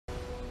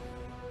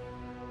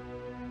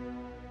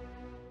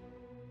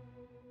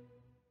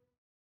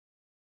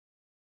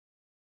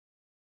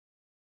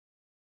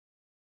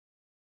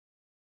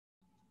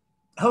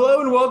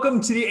Hello and welcome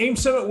to the AIM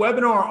Summit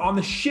webinar on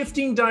the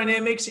shifting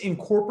dynamics in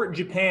corporate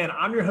Japan.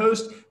 I'm your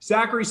host,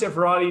 Zachary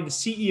Seferati, the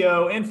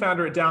CEO and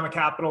founder at Down the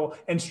Capital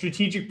and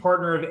strategic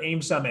partner of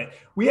AIM Summit.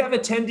 We have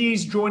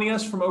attendees joining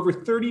us from over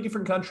 30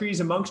 different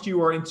countries. Amongst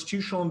you are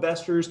institutional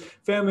investors,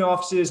 family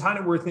offices, high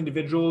net worth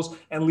individuals,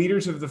 and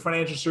leaders of the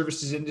financial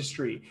services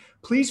industry.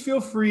 Please feel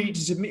free to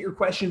submit your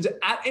questions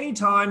at any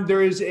time.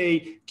 There is a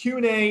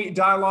Q&A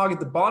dialogue at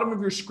the bottom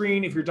of your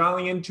screen if you're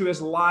dialing into us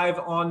live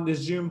on the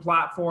Zoom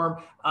platform.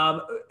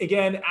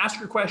 Again, ask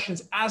your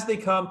questions as they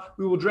come.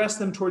 We will address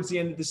them towards the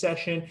end of the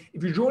session.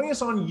 If you're joining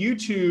us on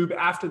YouTube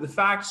after the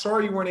fact,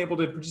 sorry you weren't able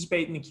to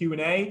participate in the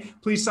Q&A.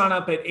 Please sign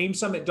up at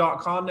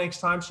aimsummit.com next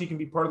time so you can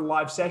be part of the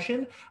live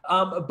session.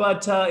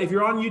 But if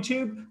you're on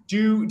YouTube,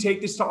 do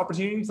take this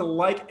opportunity to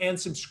like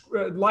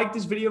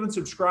this video and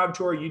subscribe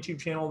to our YouTube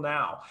channel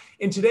now.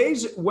 In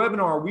today's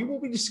webinar, we will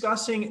be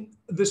discussing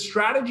the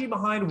strategy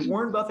behind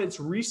Warren Buffett's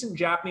recent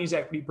Japanese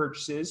equity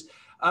purchases,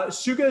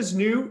 Suga's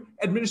new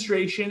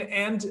administration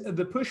and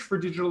the push for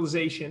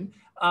digitalization,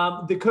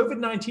 the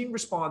COVID-19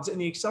 response and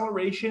the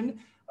acceleration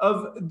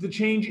of the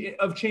change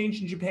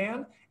in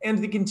Japan, and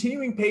the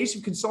continuing pace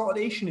of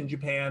consolidation in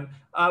Japan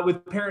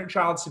with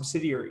parent-child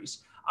subsidiaries.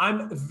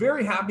 I'm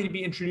very happy to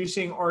be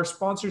introducing our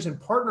sponsors and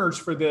partners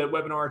for the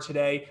webinar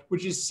today,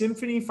 which is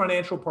Symphony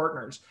Financial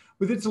Partners.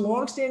 With its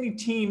longstanding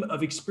team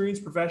of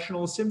experienced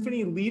professionals,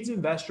 Symphony leads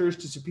investors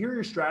to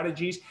superior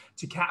strategies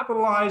to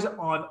capitalize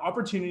on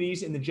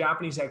opportunities in the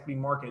Japanese equity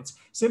markets.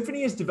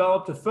 Symphony has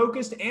developed a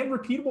focused and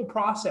repeatable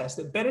process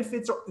that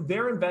benefits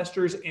their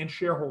investors and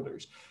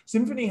shareholders.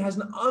 Symphony has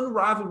an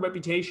unrivaled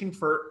reputation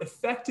for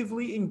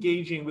effectively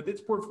engaging with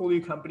its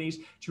portfolio companies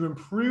to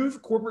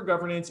improve corporate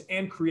governance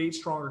and create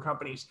stronger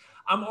companies.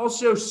 I'm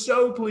also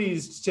so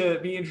pleased to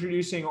be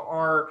introducing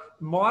our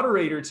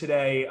moderator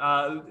today,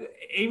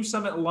 AIM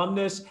Summit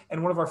alumnus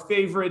and one of our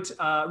favorite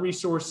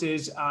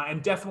resources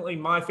and definitely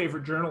my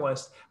favorite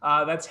journalist.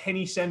 That's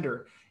Henny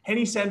Sender.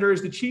 Henny Sender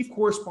is the chief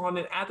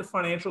correspondent at the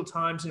Financial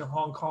Times in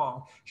Hong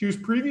Kong. She was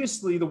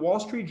previously the Wall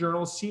Street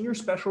Journal's senior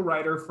special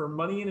writer for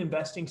Money and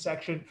Investing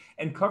section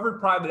and covered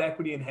private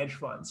equity and hedge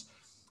funds.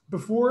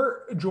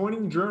 Before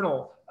joining the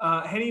Journal,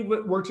 Henny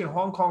worked in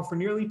Hong Kong for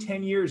nearly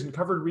 10 years and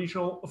covered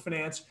regional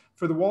finance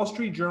for the Wall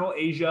Street Journal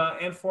Asia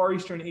and Far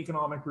Eastern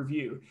Economic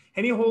Review.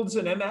 Henny holds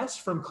an MS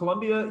from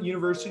Columbia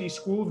University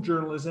School of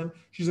Journalism.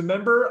 She's a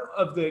member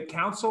of the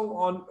Council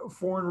on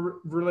Foreign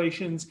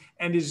Relations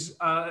and is,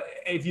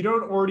 if you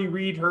don't already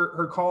read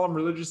her column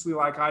religiously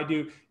like I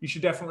do, you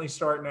should definitely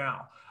start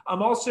now.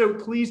 I'm also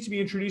pleased to be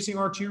introducing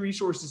our two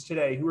resources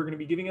today who are going to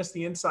be giving us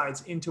the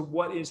insights into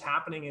what is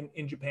happening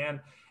in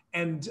Japan.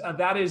 And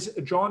that is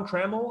John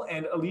Trammell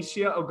and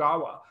Alicia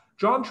Ogawa.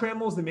 John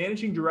Trammell is the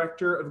Managing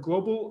Director of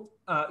Global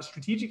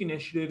Strategic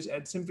Initiatives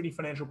at Symphony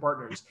Financial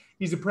Partners.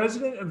 He's the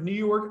President of New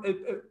York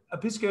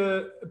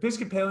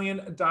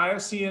Episcopalian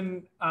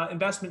Diocesan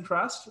Investment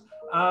Trust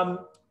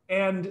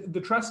and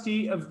the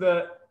Trustee of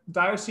the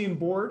Diocesan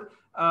Board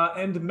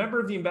and a member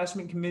of the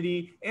Investment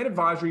Committee and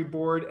Advisory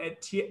Board at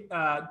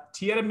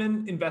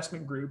Tiedemann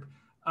Investment Group.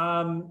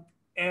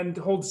 And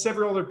holds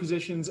several other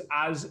positions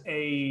as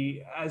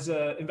a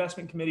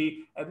investment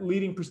committee at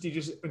leading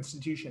prestigious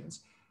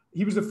institutions.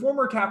 He was a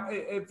former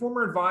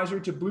advisor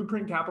to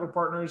Blueprint Capital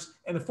Partners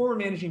and the former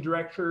managing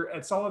director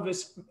at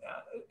Solovis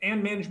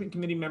and management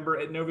committee member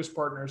at Novus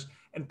Partners.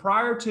 And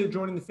prior to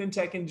joining the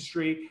fintech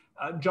industry,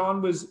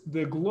 John was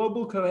the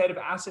global co-head of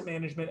asset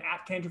management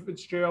at Cantor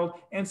Fitzgerald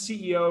and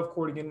CEO of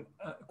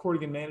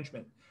Cordigan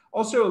Management.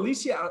 Also,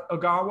 Alicia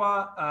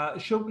Ogawa,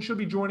 she'll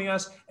be joining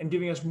us and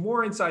giving us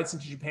more insights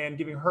into Japan,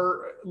 giving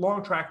her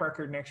long track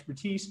record and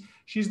expertise.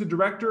 She's the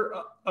director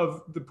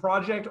of the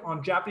project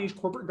on Japanese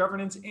corporate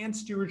governance and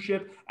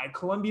stewardship at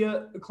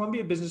Columbia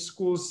Business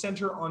School's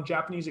Center on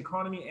Japanese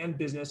Economy and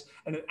Business,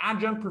 and an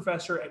adjunct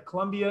professor at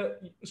Columbia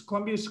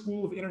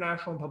School of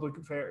International and Public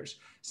Affairs.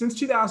 Since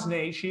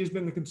 2008, she has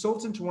been the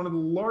consultant to one of the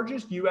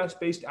largest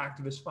US-based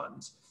activist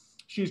funds.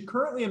 She is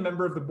currently a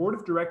member of the board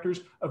of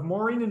directors of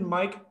Maureen and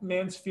Mike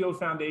Mansfield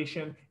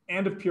Foundation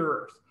and of Pure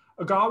Earth.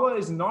 Ogawa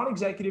is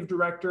non-executive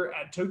director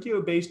at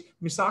Tokyo-based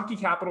Misaki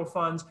Capital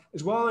Funds,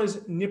 as well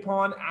as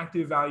Nippon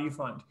Active Value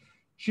Fund.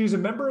 She is a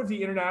member of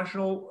the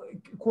International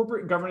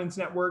Corporate Governance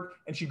Network,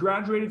 and she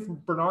graduated from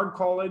Barnard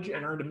College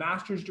and earned a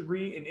master's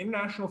degree in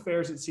international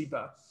affairs at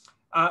SIPA.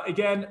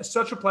 Again,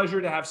 such a pleasure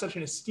to have such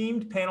an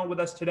esteemed panel with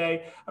us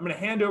today. I'm going to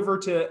hand over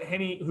to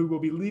Henny, who will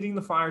be leading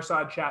the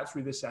fireside chat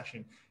through this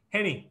session.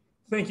 Henny,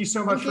 thank you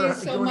so much for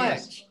joining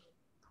us.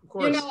 Of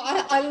course. You know,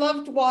 I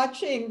loved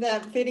watching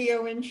that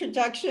video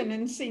introduction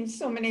and seeing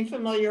so many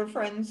familiar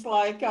friends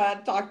like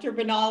Dr.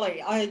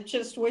 Benali. I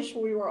just wish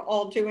we were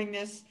all doing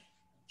this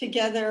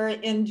together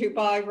in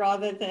Dubai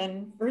rather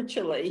than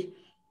virtually.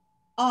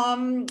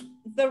 The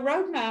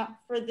roadmap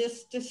for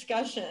this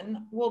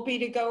discussion will be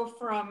to go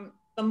from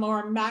the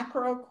more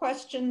macro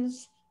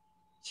questions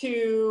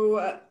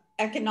to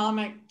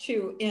economic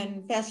to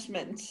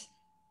investments.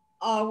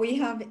 We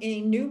have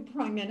a new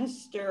prime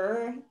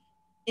minister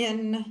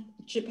in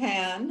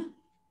Japan,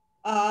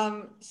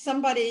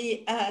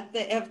 Somebody at the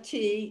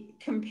FT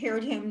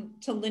compared him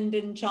to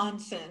Lyndon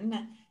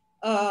Johnson,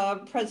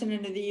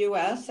 president of the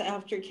US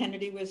after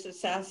Kennedy was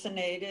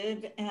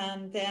assassinated,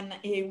 and then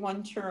a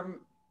one-term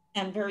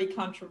and very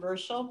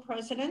controversial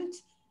president.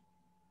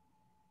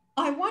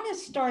 I want to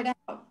start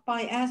out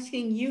by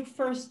asking you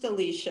first,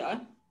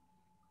 Alicia,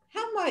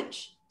 how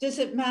much does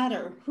it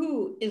matter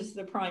who is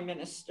the prime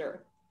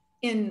minister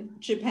in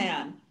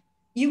Japan?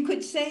 You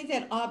could say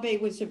that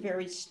Abe was a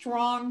very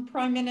strong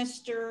prime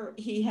minister.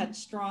 He had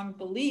strong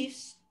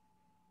beliefs.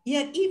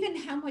 Yet even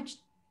how much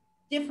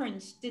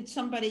difference did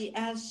somebody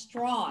as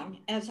strong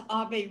as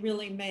Abe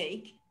really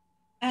make?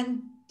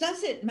 And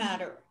does it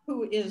matter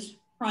who is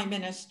prime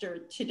minister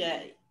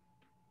today?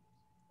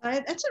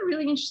 That's a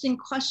really interesting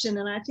question.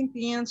 And I think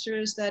the answer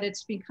is that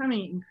it's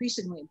becoming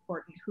increasingly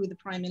important who the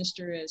prime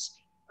minister is.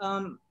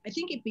 I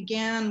think it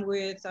began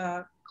with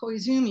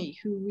Koizumi,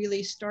 who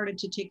really started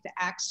to take the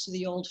axe to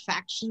the old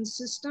faction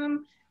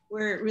system,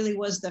 where it really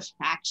was the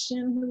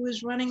faction who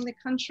was running the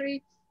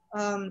country.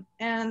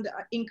 And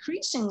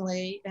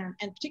increasingly, and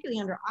particularly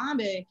under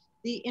Abe,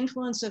 the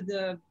influence of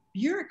the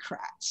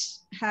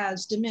bureaucrats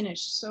has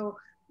diminished. So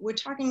we're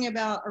talking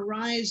about a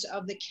rise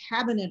of the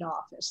cabinet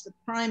office, the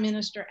prime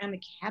minister and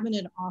the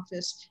cabinet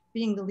office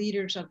being the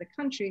leaders of the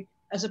country,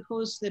 as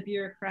opposed to the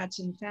bureaucrats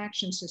and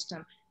faction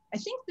system. I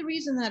think the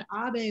reason that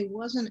Abe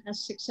wasn't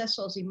as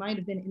successful as he might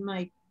have been, in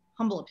my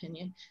humble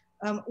opinion,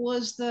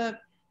 was the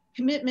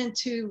commitment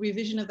to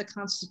revision of the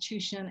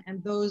Constitution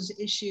and those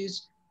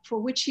issues for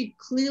which he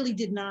clearly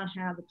did not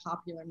have the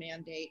popular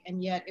mandate,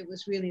 and yet it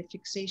was really a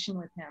fixation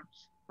with him.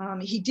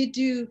 He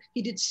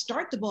did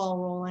start the ball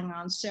rolling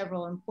on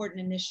several important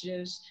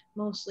initiatives,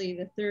 mostly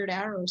the third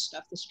arrow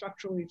stuff, the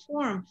structural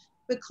reform,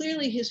 but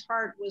clearly his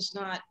heart was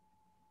not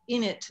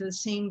in it to the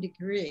same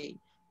degree.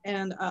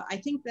 And I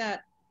think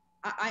that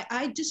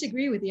I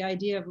disagree with the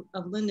idea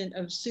of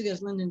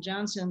Suga's Lyndon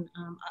Johnson.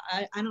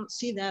 I don't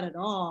see that at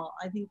all.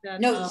 I think that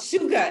no,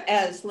 Suga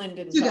as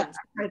Lyndon Suga,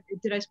 Johnson.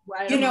 did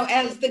I you know,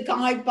 as the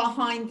guy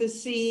behind the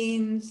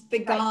scenes, the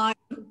guy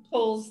who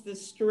pulls the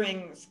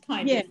strings,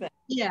 kind of thing.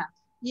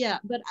 Yeah.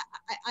 But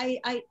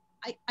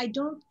I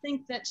don't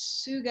think that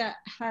Suga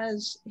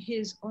has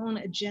his own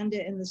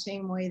agenda in the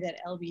same way that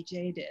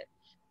LBJ did.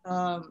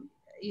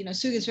 You know,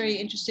 Suga is very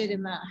interested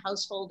in the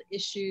household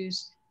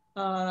issues.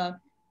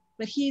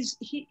 But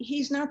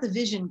he's not the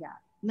vision guy,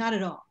 not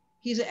at all.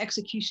 He's an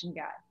execution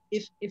guy,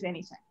 if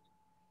anything.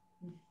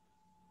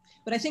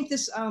 But I think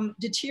this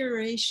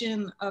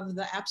deterioration of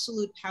the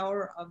absolute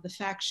power of the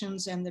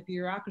factions and the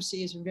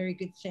bureaucracy is a very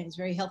good thing. It's a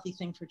very healthy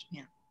thing for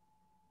Japan.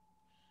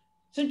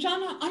 So,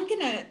 Jana, I'm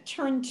going to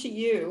turn to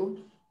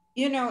you.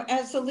 You know,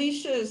 as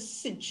Alicia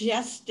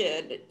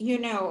suggested, you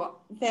know,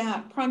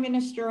 that Prime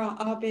Minister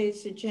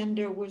Abe's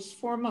agenda was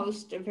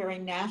foremost a very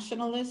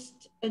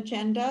nationalist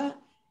agenda,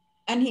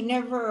 and he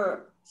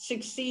never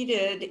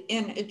succeeded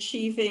in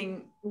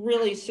achieving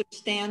really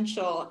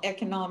substantial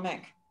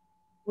economic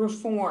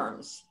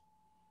reforms.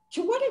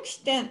 To what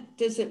extent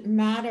does it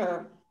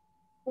matter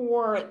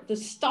for the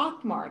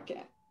stock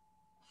market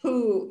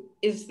who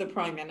is the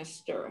Prime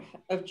Minister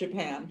of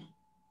Japan?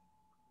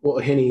 Well,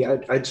 Henny,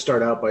 I'd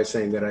start out by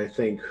saying that I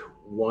think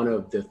one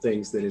of the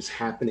things that is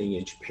happening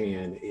in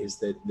Japan is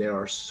that there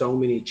are so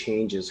many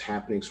changes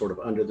happening sort of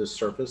under the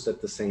surface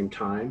at the same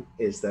time,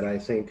 is that I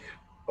think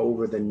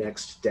over the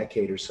next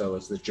decade or so,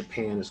 is that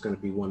Japan is going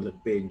to be one of the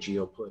big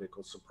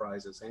geopolitical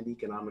surprises and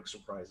economic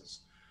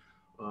surprises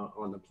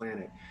on the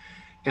planet.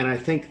 And I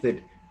think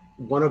that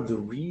one of the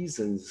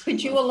reasons—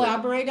 Could you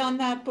elaborate on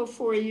that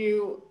before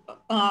you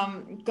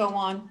go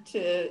on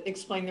to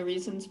explain the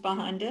reasons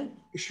behind it?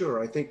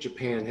 Sure. I think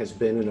Japan has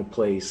been in a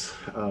place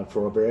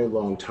for a very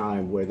long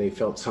time where they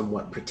felt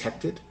somewhat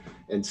protected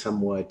and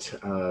somewhat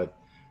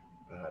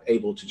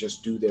able to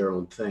just do their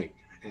own thing.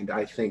 And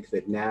I think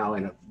that now,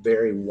 in a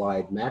very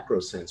wide macro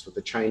sense, with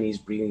the Chinese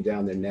breathing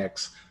down their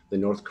necks, the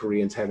North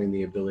Koreans having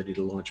the ability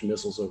to launch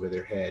missiles over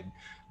their head,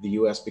 the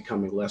US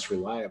becoming less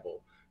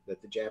reliable,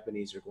 that the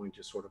Japanese are going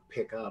to sort of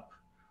pick up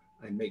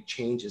and make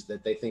changes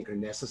that they think are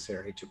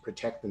necessary to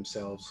protect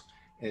themselves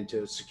and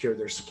to secure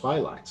their supply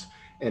lines.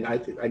 And I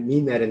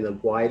mean that in the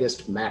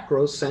widest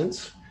macro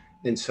sense.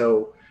 And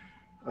so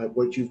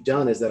what you've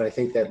done is that I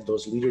think that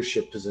those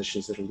leadership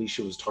positions that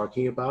Alicia was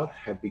talking about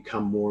have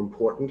become more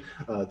important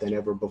than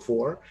ever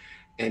before.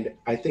 And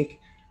I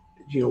think,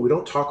 you know, we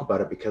don't talk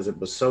about it because it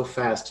was so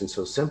fast and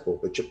so simple,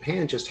 but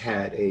Japan just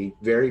had a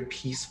very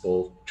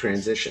peaceful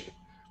transition,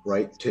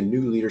 right, to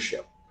new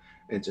leadership.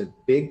 It's a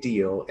big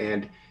deal.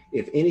 And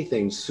if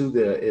anything,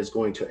 Suga is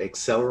going to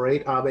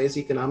accelerate Abe's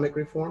economic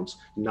reforms,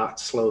 not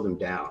slow them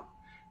down.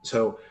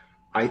 So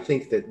I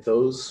think that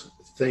those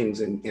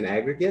things in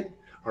aggregate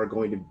are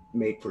going to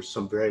make for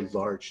some very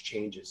large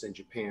changes in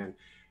Japan.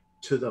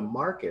 To the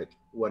market,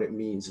 what it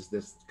means is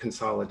this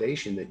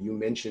consolidation that you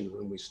mentioned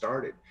when we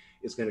started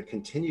is going to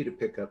continue to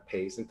pick up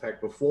pace. In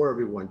fact, before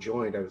everyone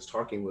joined, I was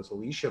talking with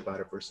Alicia about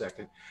it for a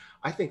second.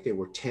 I think there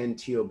were 10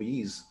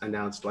 TOBs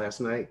announced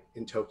last night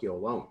in Tokyo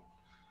alone.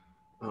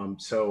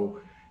 So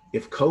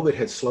if COVID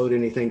had slowed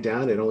anything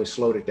down, it only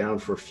slowed it down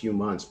for a few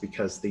months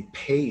because the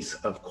pace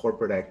of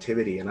corporate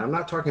activity, and I'm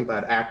not talking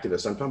about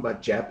activists, I'm talking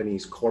about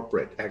Japanese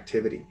corporate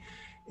activity,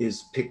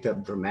 is picked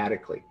up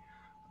dramatically.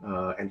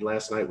 And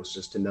last night was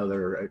just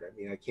another, I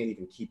mean, I can't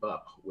even keep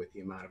up with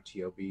the amount of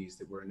TOBs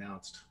that were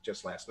announced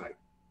just last night.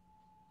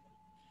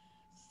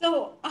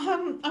 So I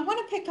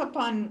want to pick up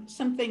on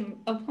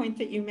a point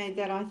that you made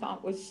that I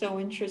thought was so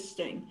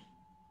interesting.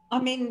 I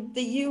mean,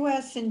 the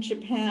US and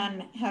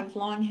Japan have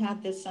long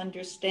had this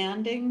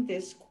understanding,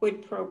 this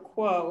quid pro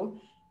quo.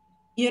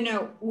 You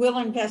know, we'll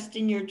invest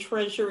in your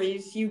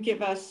treasuries, you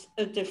give us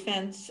a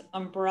defense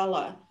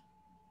umbrella.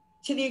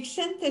 To the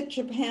extent that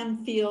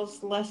Japan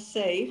feels less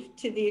safe,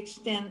 to the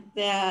extent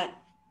that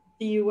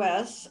the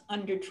US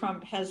under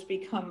Trump has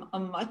become a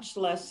much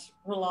less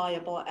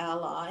reliable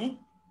ally,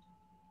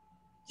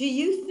 do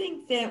you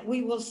think that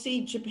we will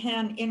see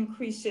Japan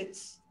increase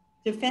its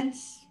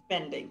defense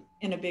spending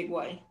in a big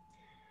way?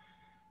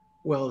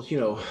 Well, you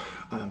know,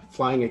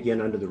 flying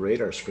again under the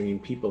radar screen,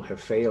 people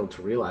have failed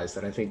to realize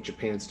that I think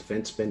Japan's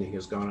defense spending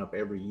has gone up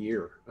every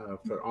year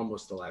for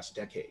almost the last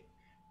decade.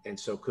 And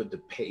so could the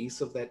pace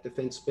of that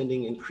defense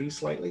spending increase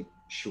slightly?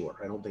 Sure.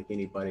 I don't think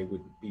anybody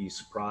would be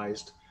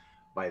surprised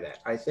by that.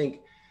 I think,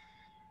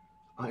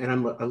 and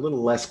I'm a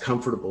little less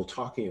comfortable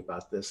talking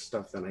about this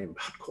stuff than I am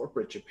about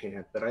corporate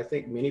Japan, but I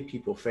think many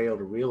people fail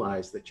to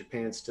realize that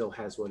Japan still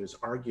has what is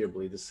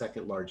arguably the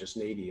second largest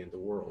Navy in the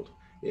world.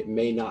 It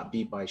may not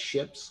be by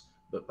ships,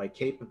 but by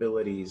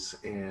capabilities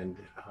and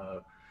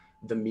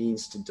the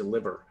means to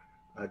deliver.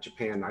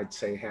 Japan, I'd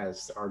say,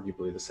 has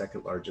arguably the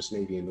second largest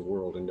Navy in the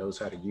world and knows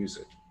how to use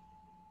it.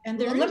 And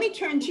let me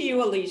turn to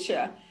you,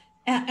 Alicia,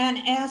 and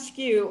ask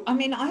you, I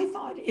mean, I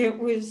thought it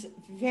was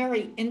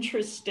very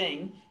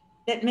interesting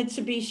that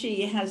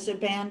Mitsubishi has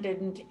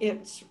abandoned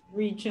its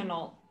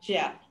regional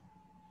jet.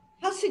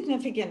 How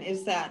significant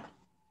is that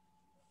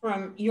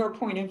from your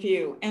point of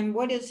view? And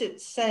what does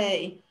it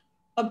say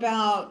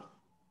about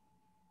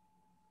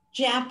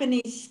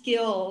Japanese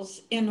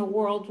skills in a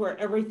world where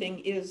everything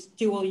is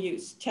dual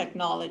use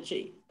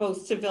technology,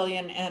 both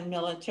civilian and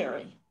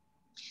military?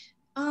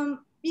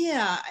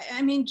 Yeah,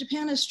 I mean,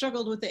 Japan has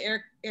struggled with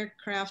the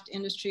aircraft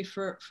industry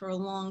for a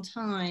long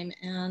time.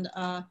 And,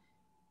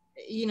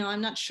 you know, I'm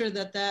not sure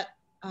that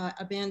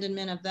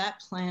abandonment of that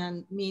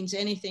plan means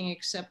anything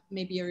except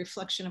maybe a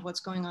reflection of what's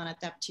going on at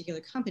that particular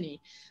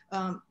company.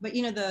 But,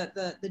 you know,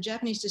 the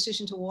Japanese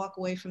decision to walk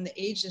away from the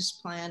Aegis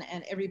plan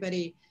and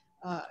everybody,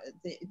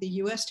 the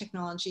US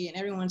technology and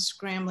everyone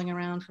scrambling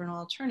around for an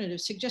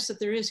alternative suggests that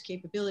there is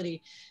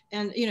capability.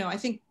 And, you know, I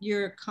think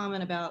your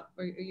comment about,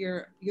 or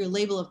your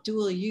label of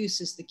dual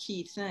use is the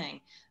key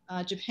thing.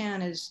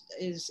 Japan is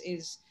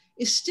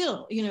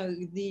still, you know,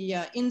 the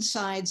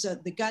insides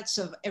of the guts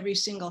of every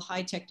single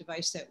high-tech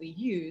device that we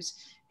use.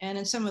 And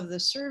in some of the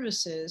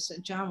services,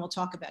 John will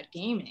talk about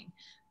gaming,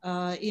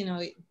 you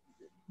know,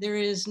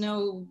 there's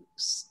no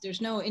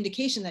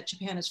indication that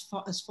Japan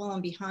has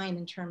fallen behind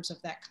in terms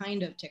of that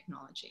kind of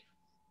technology.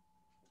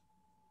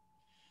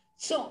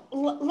 So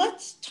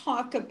let's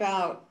talk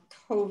about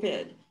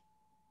COVID.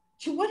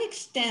 To what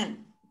extent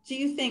do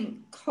you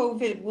think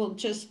COVID will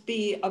just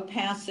be a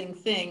passing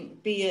thing,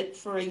 be it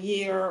for a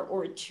year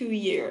or 2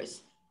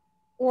 years?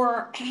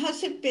 Or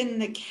has it been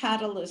the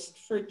catalyst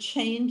for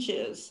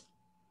changes,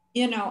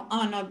 you know,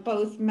 on a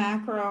both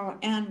macro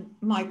and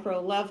micro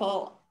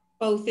level,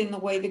 both in the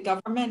way the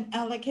government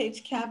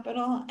allocates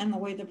capital and the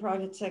way the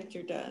private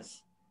sector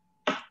does?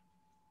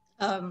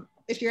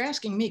 If you're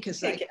asking me,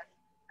 because I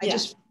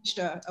just finished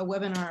a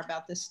webinar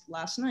about this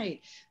last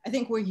night, I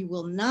think where you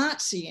will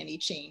not see any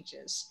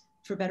changes,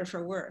 for better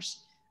for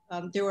worse,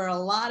 there were a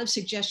lot of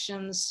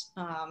suggestions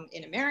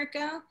in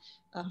America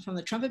from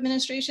the Trump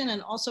administration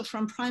and also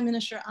from Prime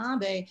Minister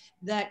Abe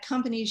that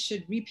companies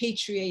should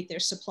repatriate their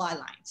supply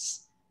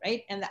lines,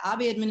 right? And the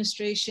Abe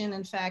administration,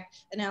 in fact,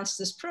 announced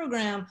this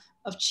program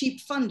of cheap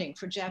funding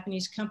for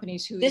Japanese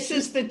companies who— This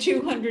is the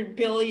 $200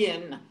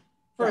 billion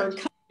for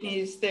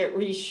companies that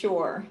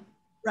reshore.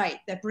 Right,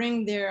 that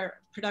bring their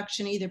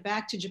production either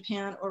back to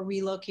Japan or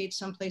relocate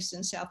someplace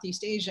in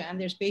Southeast Asia. And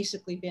there's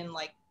basically been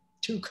like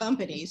 2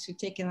 companies who've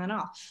taken that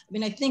off. I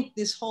mean, I think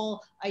this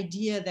whole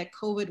idea that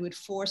COVID would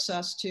force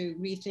us to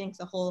rethink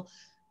the whole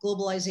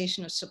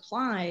globalization of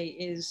supply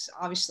is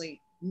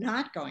obviously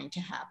not going to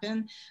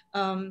happen.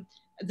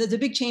 The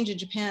big change in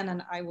Japan,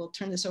 and I will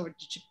turn this over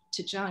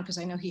to John because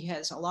I know he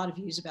has a lot of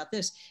views about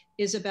this,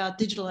 is about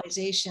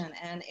digitalization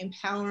and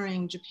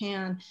empowering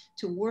Japan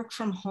to work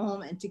from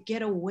home and to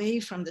get away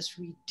from this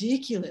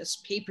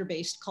ridiculous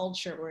paper-based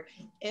culture where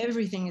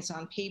everything is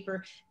on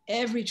paper.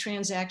 Every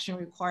transaction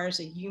requires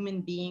a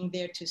human being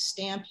there to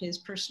stamp his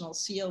personal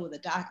seal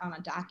with on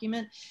a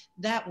document.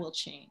 That will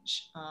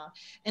change.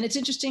 And it's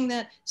interesting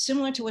that,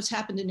 similar to what's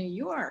happened in New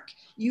York,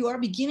 you are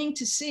beginning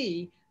to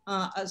see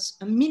a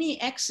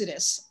mini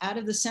exodus out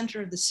of the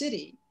center of the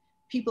city,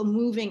 people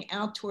moving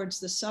out towards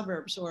the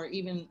suburbs or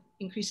even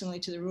increasingly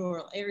to the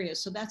rural areas.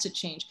 So that's a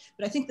change.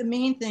 But I think the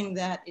main thing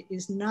that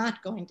is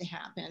not going to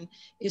happen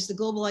is the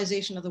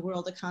globalization of the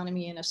world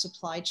economy and of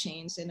supply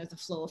chains and of the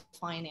flow of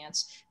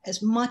finance,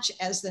 as much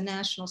as the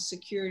national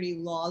security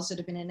laws that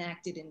have been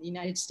enacted in the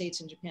United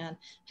States and Japan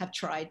have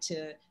tried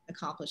to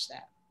accomplish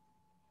that.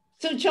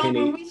 So John,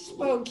 when we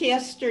spoke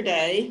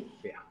yesterday,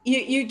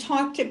 you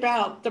talked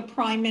about the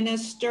Prime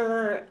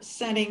Minister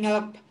setting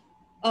up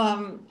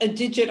a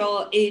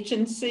digital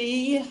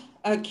agency,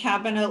 a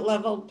cabinet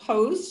level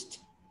post.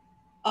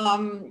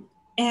 And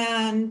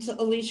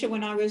Alicia,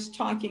 when I was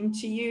talking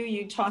to you,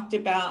 you talked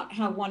about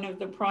how one of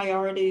the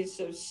priorities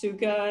of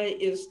Suga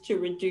is to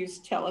reduce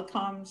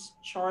telecoms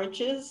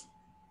charges.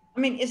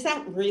 I mean, is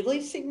that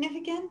really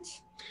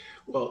significant?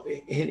 Well,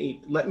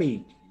 Henny, let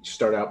me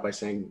start out by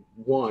saying,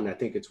 one, I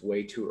think it's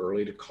way too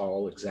early to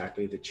call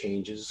exactly the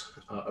changes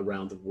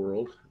around the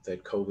world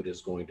that COVID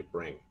is going to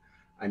bring.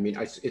 I mean,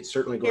 it's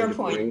certainly going to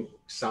bring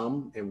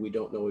some, and we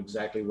don't know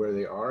exactly where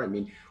they are. I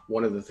mean,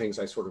 one of the things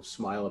I sort of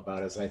smile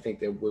about is I think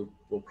that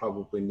we'll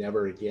probably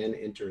never again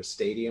enter a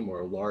stadium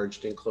or a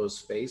large enclosed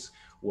space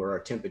where our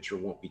temperature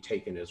won't be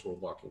taken as we're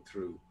walking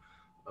through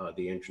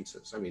the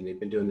entrances. I mean, they've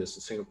been doing this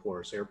in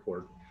Singapore's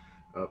airport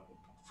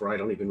for I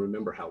don't even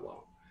remember how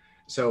long.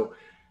 So,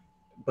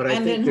 but I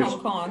think in Hong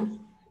Kong.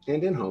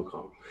 And in Hong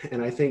Kong.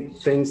 And I think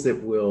things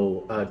that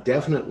will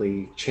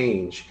definitely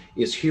change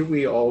is here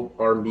we all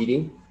are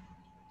meeting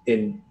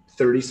in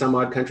 30 some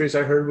odd countries,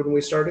 I heard when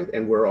we started,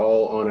 and we're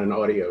all on an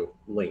audio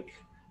link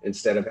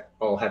instead of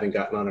all having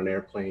gotten on an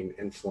airplane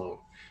and flown.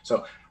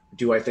 So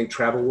do I think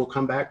travel will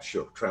come back?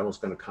 Sure, travel's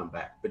going to come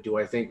back. But do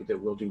I think that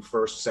we'll do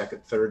first,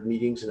 second, third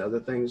meetings and other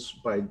things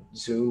by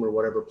Zoom or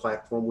whatever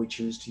platform we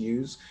choose to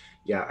use?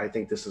 Yeah, I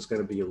think this is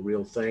going to be a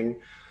real thing.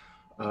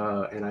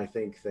 And I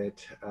think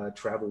that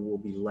travel will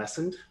be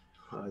lessened.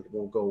 It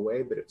won't go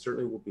away, but it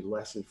certainly will be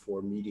lessened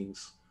for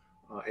meetings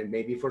and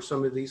maybe for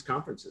some of these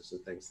conferences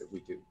and things that we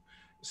do.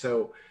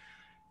 So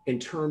in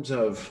terms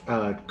of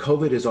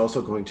COVID is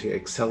also going to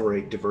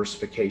accelerate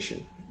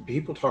diversification.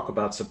 People talk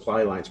about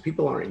supply lines.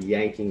 People aren't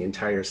yanking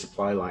entire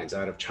supply lines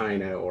out of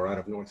China or out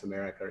of North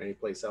America or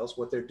anyplace else.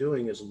 What they're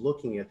doing is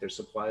looking at their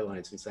supply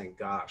lines and saying,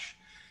 gosh,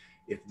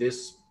 if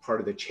this part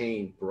of the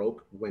chain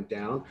went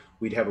down,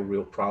 we'd have a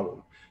real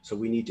problem. So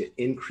we need to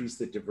increase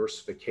the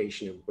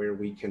diversification of where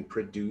we can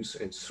produce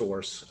and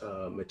source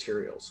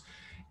materials.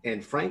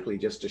 And frankly,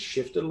 just to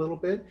shift it a little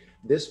bit,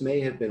 this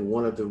may have been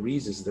one of the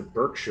reasons that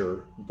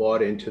Berkshire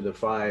bought into the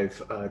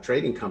 5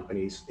 trading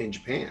companies in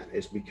Japan,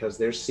 is because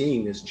they're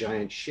seeing this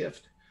giant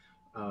shift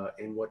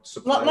in what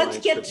supply Let's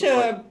get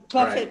to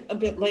Buffett a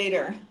bit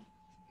later.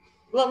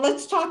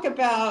 Let's talk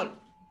about,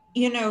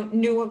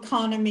 new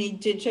economy,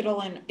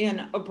 digital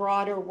in a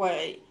broader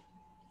way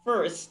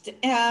first.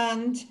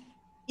 And,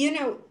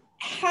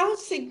 how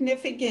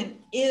significant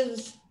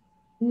is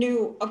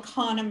new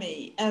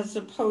economy as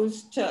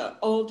opposed to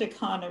old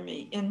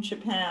economy in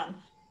Japan?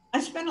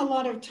 I spent a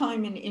lot of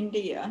time in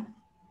India,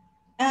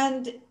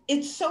 and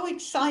it's so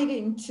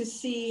exciting to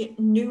see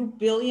new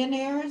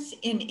billionaires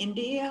in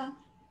India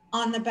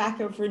on the back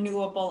of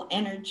renewable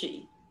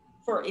energy,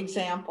 for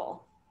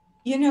example.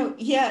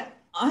 Yet,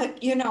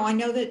 I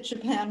know that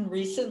Japan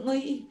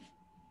recently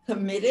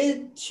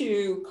committed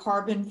to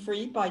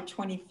carbon-free by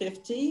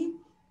 2050,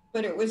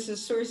 but it was a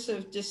source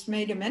of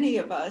dismay to many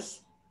of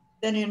us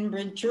that in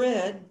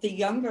Madrid, the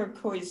younger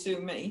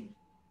Koizumi,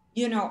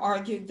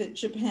 argued that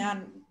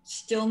Japan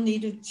still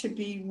needed to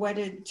be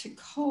wedded to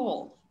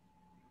coal.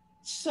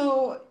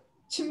 So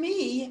to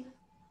me,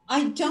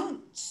 I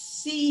don't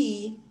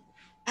see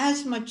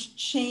as much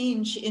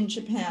change in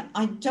Japan.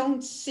 I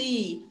don't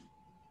see,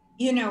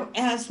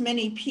 as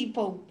many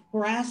people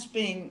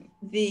grasping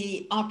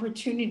the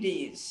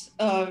opportunities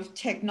of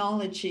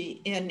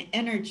technology in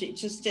energy,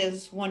 just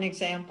as one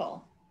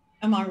example.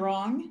 Am I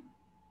wrong?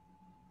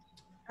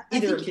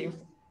 Either of you.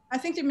 I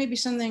think there may be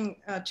something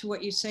to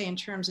what you say in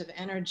terms of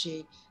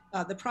energy.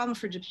 The problem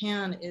for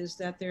Japan is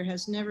that there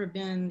has never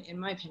been, in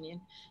my opinion,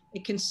 a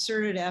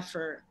concerted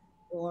effort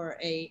or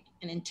an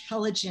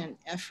intelligent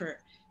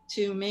effort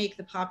to make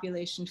the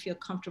population feel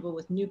comfortable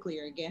with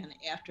nuclear again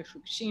after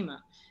Fukushima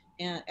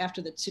and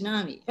after the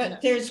tsunami.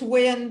 But there's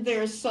wind,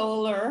 there's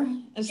solar,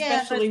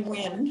 especially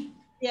wind.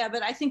 Yeah,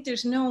 but I think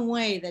there's no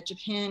way that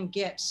Japan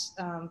gets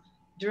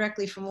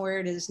directly from where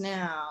it is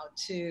now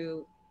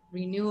to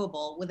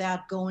renewable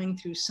without going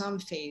through some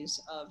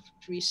phase of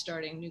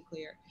restarting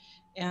nuclear.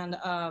 And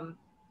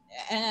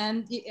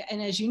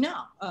as you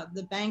know,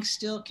 the banks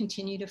still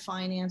continue to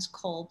finance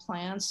coal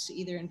plants,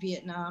 either in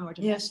Vietnam or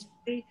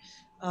domestically.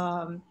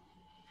 Yes.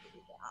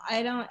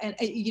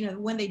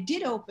 When they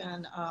did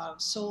open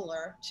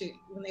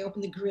when they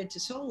opened the grid to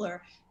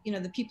solar,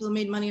 the people who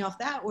made money off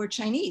that were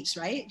Chinese,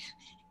 right?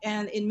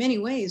 And in many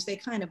ways, they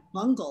kind of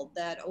bungled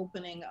that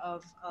opening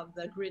of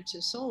the grid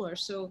to solar.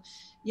 So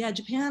yeah,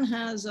 Japan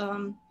has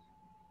a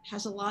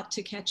lot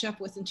to catch up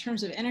with in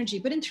terms of energy.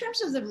 But in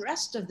terms of the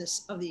rest of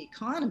the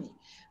economy,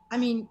 I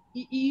mean,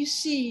 you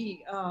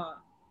see,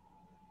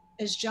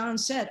 as John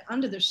said,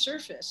 under the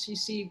surface, you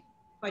see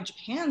by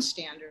Japan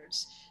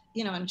standards,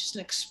 and just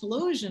an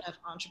explosion of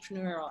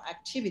entrepreneurial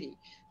activity,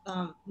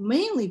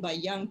 mainly by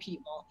young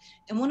people.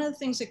 And one of the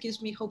things that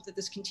gives me hope that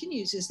this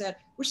continues is that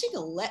we're seeing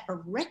a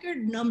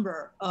record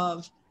number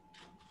of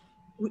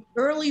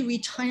early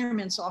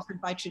retirements offered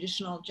by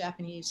traditional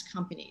Japanese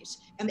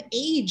companies. And the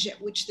age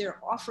at which they're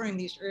offering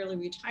these early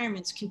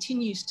retirements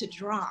continues to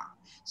drop.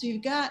 So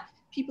you've got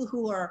people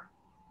who are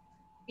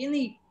in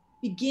the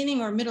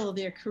beginning or middle of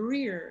their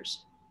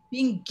careers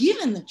being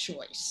given the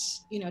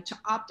choice, to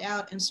opt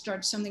out and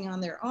start something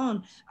on their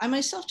own. I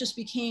myself just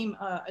became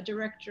a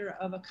director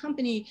of a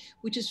company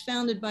which is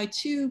founded by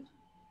two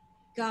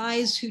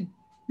guys who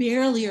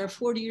barely are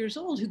 40 years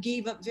old, who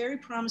gave up very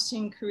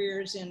promising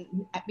careers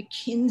at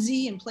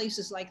McKinsey and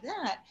places like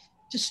that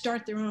to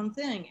start their own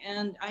thing.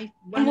 And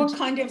what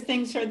kind of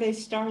things are they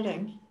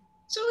starting?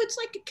 So it's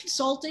like a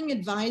consulting,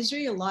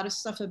 advisory, a lot of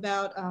stuff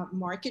about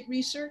market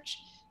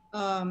research.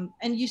 And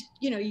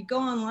you go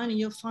online and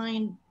you'll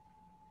find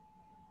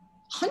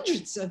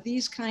hundreds of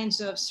these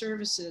kinds of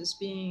services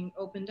being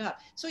opened up.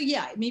 So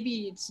yeah,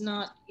 maybe it's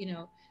not,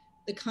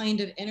 the kind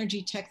of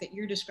energy tech that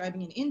you're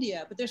describing in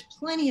India, but there's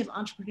plenty of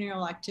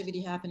entrepreneurial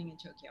activity happening in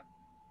Tokyo.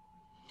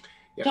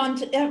 Yeah. John,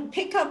 to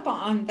pick up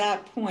on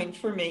that point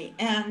for me,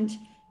 and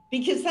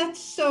because that's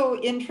so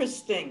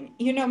interesting.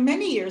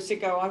 Many years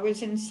ago, I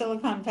was in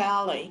Silicon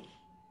Valley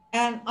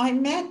and I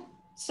met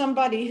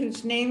somebody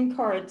whose name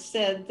card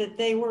said that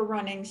they were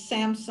running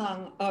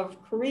Samsung of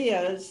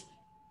Korea's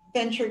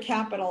venture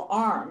capital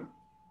arm.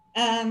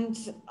 And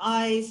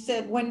I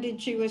said, when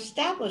did you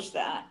establish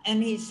that?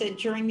 And he said,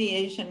 during the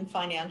Asian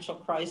financial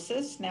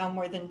crisis, now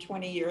more than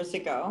 20 years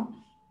ago,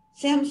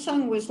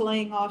 Samsung was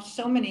laying off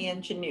so many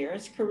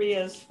engineers.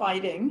 Korea is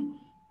fighting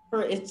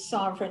for its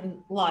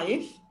sovereign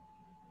life.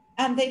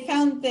 And they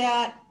found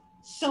that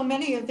so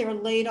many of their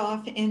laid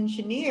off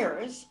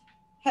engineers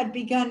had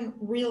begun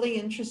really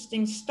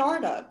interesting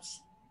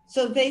startups.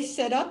 So they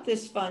set up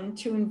this fund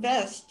to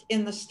invest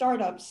in the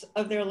startups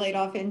of their laid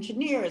off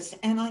engineers.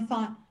 And I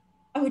thought,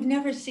 I would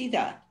never see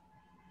that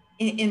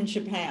in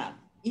Japan.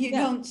 You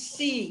don't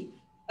see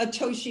a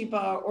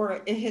Toshiba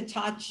or a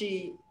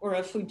Hitachi or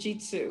a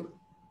Fujitsu,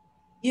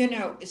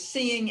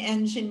 seeing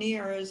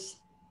engineers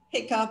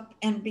pick up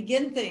and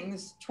begin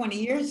things 20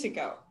 years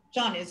ago.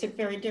 John, is it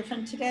very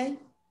different today?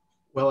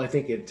 Well, I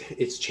think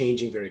it's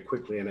changing very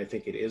quickly, and I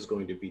think it is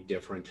going to be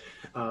different.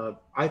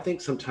 I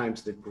think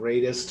sometimes the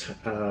greatest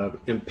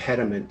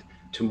impediment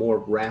to more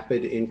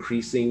rapid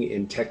increasing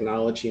in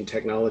technology and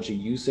technology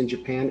use in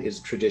Japan is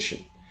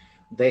tradition.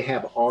 They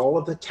have all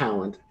of the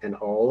talent and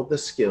all of the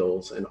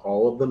skills and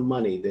all of the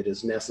money that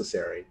is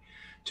necessary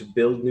to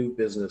build new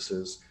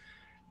businesses.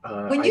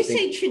 When you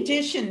say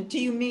tradition, do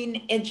you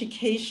mean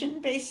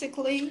education,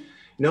 basically?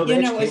 No,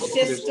 a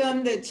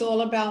system that's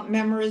all about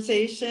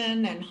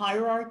memorization and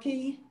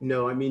hierarchy?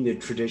 No, I mean the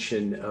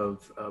tradition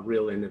of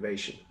real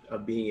innovation,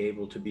 of being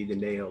able to be the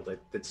nail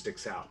that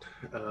sticks out.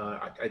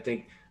 I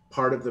think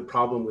part of the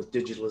problem with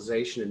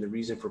digitalization and the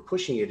reason for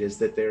pushing it is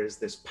that there is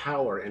this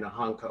power in a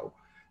hanko.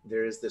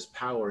 There is this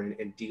power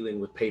in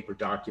dealing with paper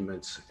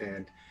documents,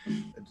 and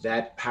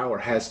that power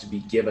has to be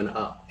given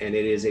up. And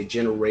it is a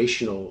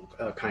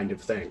generational kind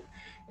of thing.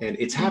 And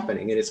it's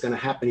happening, and it's going to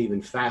happen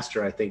even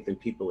faster, I think, than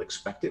people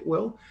expect it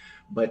will.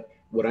 But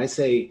when I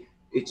say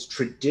it's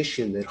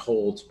tradition that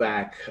holds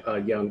back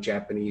young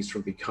Japanese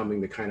from becoming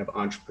the kind of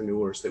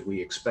entrepreneurs that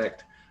we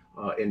expect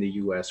in the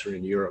US or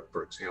in Europe,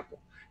 for example.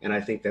 And I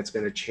think that's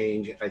going to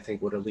change. I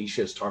think what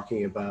Alicia is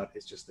talking about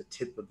is just the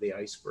tip of the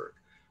iceberg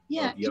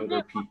of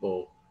younger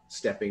people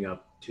stepping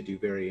up to do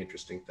very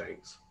interesting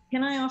things.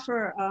 Can I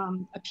offer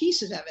a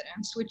piece of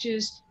evidence, which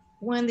is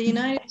when the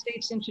United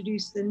States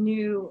introduced the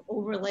new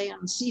overlay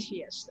on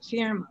CFIUS, the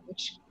FIRMA,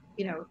 which,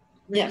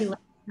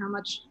 regulates how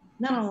much,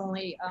 not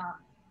only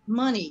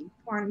money,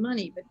 foreign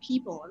money, but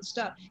people and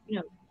stuff,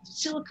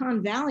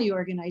 Silicon Valley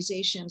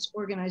organizations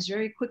organized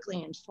very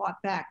quickly and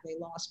fought back. They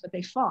lost, but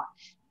they fought.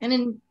 And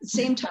in the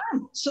same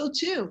time, so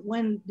too,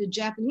 when the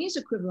Japanese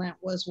equivalent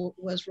was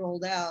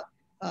rolled out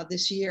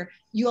this year,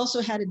 you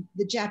also had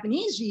the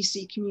Japanese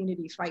VC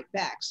community fight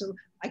back. So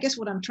I guess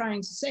what I'm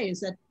trying to say is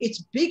that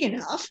it's big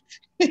enough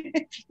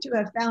to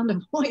have found a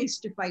voice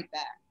to fight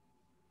back.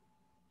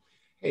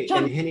 Hey,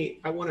 John, and Henny,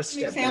 I want to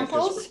step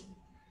examples? back.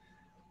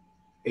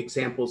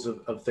 Examples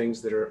of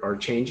things that are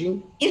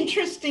changing?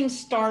 Interesting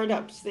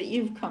startups that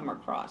you've come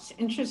across,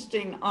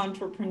 interesting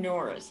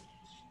entrepreneurs.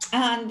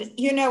 And,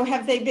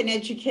 have they been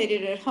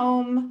educated at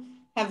home?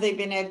 Have they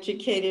been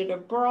educated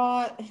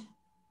abroad?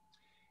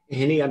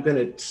 Henny, I'm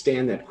going to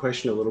stand that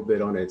question a little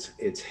bit on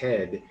its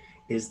head,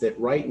 is that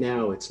right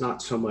now it's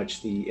not so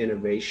much the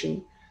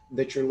innovation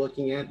that you're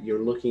looking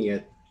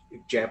at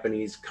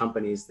Japanese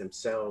companies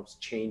themselves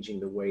changing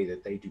the way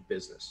that they do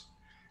business.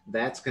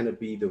 That's going to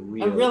be the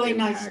real a really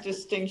impact. Nice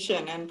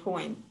distinction and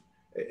point.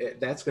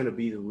 That's going to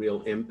be the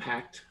real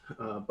impact,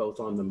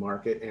 both on the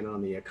market and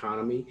on the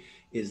economy,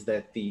 is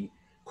that the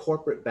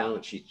corporate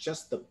balance sheets,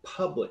 just the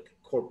public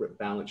corporate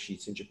balance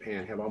sheets in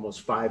Japan have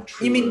almost $5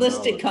 trillion. You mean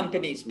listed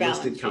companies balance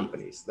Listed sheet.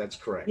 companies, that's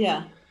correct.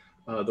 Yeah.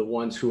 the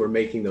ones who are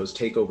making those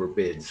takeover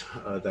bids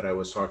that I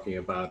was talking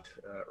about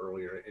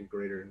earlier in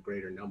greater and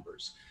greater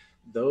numbers.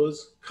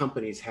 Those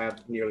companies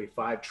have nearly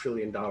 $5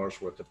 trillion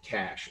worth of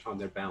cash on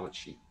their balance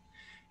sheet.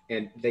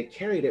 And they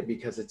carried it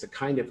because it's a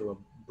kind of a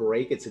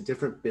break. It's a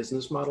different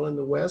business model in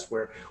the West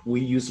where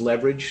we use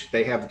leverage.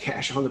 They have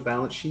cash on the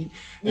balance sheet.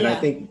 And I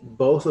think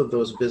both of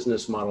those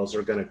business models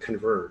are going to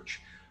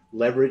converge.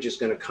 Leverage is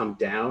going to come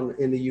down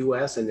in the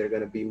US, and they're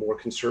going to be more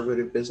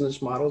conservative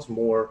business models,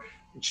 more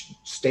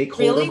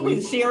stakeholder. Really,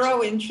 with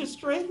zero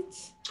interest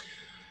rates?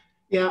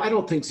 Yeah, I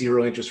don't think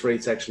zero interest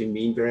rates actually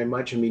mean very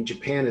much. I mean,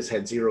 Japan has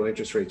had zero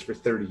interest rates for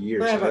 30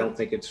 years. So I don't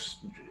think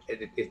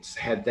it's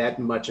had that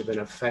much of an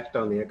effect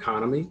on the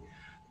economy.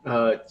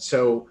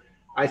 So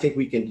I think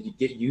we can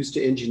get used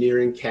to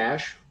engineering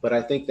cash, but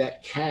I think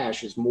that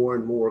cash is more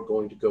and more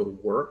going to go to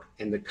work.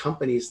 And the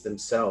companies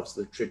themselves,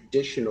 the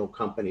traditional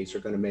companies, are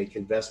going to make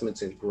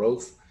investments in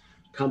growth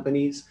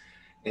companies,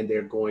 and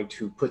they're going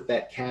to put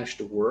that cash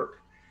to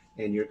work.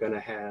 And you're going to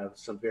have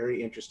some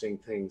very interesting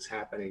things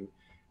happening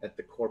at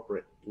the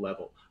corporate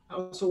level. I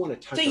also want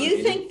to touch on. So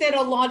you think that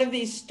a lot of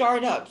these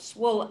startups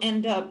will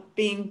end up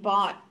being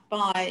bought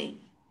by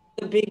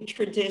the big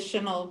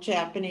traditional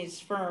Japanese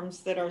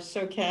firms that are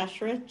so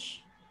cash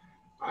rich?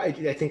 I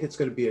think it's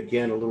going to be,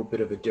 again, a little bit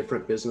of a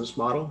different business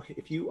model.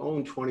 If you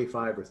own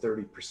 25 or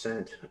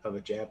 30% of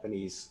a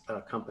Japanese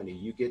company,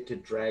 you get to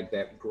drag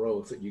that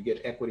growth, you get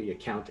equity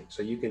accounting.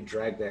 So you can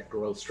drag that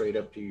growth straight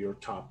up to your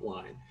top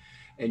line.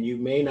 And you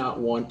may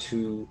not want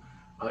to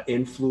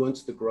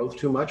influence the growth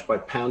too much by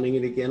pounding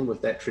it again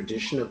with that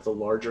tradition of the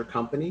larger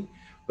company,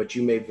 but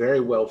you may very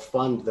well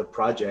fund the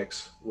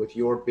projects with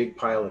your big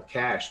pile of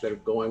cash that are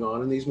going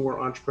on in these more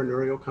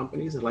entrepreneurial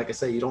companies. And like I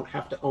say, you don't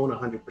have to own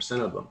 100%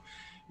 of them.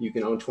 You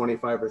can own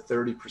 25 or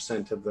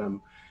 30% of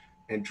them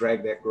and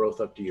drag that growth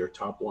up to your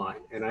top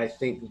line. And I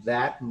think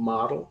that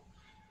model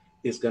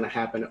is going to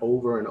happen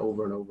over and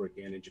over and over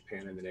again in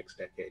Japan in the next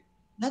decade.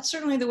 That's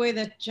certainly the way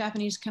that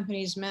Japanese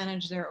companies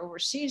manage their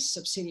overseas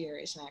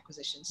subsidiaries and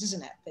acquisitions,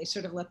 isn't it? They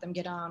sort of let them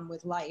get on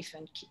with life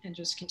and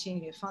just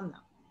continue to fund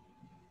them.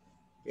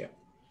 Yeah.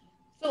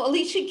 So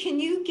Alicia, can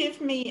you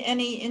give me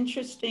any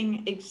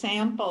interesting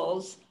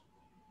examples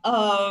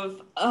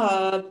of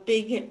a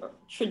big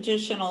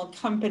traditional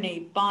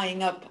company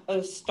buying up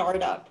a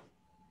startup?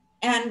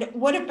 And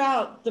what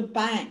about the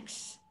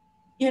banks?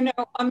 You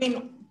know, I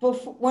mean,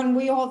 before, when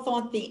we all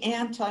thought the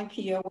Ant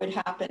IPO would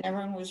happen,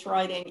 everyone was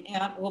writing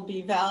Ant will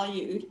be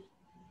valued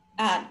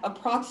at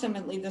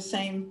approximately the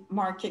same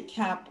market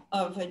cap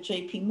of a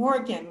JP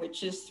Morgan,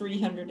 which is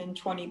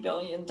 $320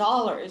 billion.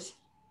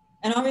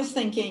 And I was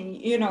thinking,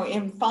 you know,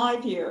 in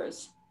 5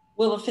 years,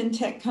 will a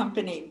fintech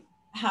company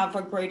have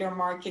a greater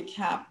market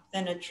cap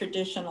than a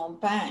traditional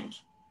bank?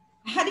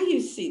 How do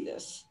you see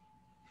this?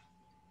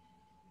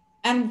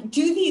 And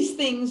do these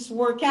things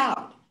work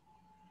out?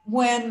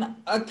 When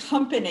a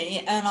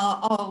company, and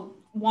I'll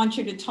want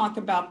you to talk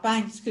about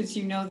banks because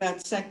you know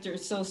that sector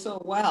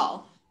so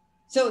well.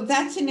 So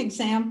that's an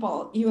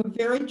example. You have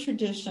very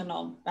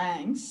traditional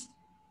banks,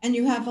 and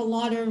you have a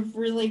lot of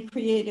really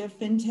creative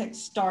fintech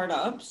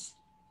startups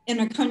in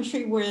a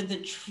country where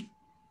the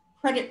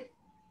credit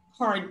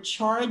card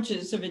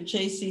charges of a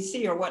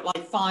JCC are what,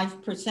 like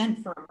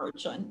 5% for a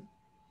merchant.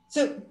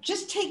 So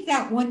just take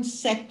that one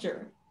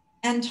sector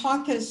and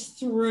talk us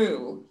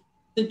through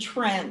the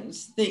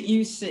trends that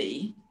you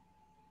see.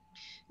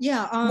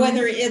 Yeah.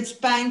 Whether it's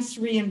banks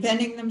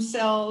reinventing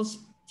themselves,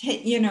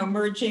 you know,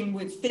 merging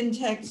with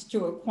fintechs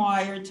to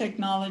acquire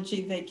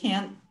technology they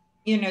can't,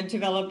 you know,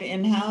 develop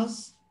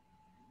in-house,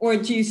 or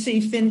do you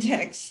see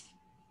fintechs,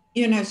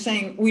 you know,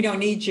 saying, we don't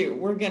need you,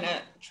 we're going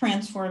to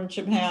transform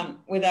Japan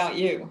without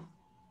you?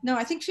 No,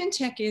 I think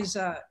fintech is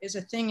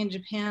a thing in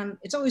Japan.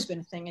 It's always been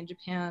a thing in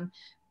Japan.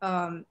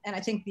 And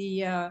I think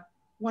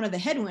one of the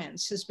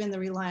headwinds has been the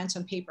reliance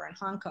on paper and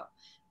Hanko.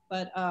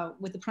 But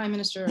with the prime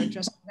minister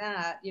addressing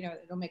that, you know,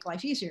 it'll make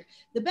life easier.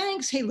 The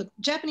banks, hey, look,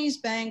 Japanese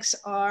banks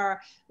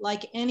are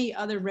like any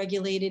other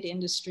regulated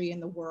industry in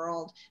the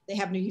world. They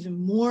have to be even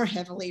more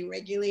heavily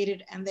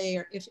regulated. And they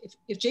are, if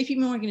JP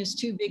Morgan is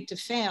too big to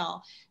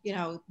fail, you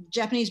know,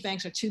 Japanese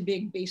banks are too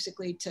big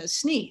basically to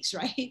sneeze,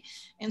 right?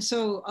 And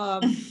so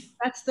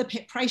that's the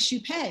price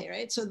you pay,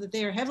 right? So that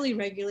they are heavily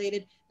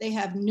regulated. They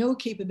have no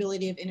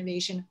capability of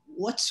innovation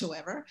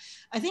whatsoever.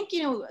 I think,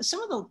 you know,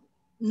 some of the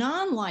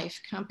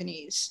non-life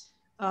companies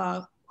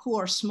who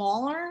are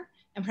smaller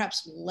and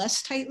perhaps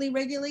less tightly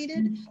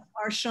regulated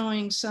are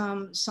showing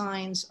some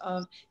signs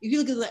of, if you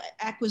look at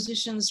the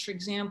acquisitions, for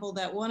example,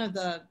 that one of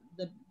the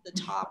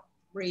top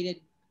rated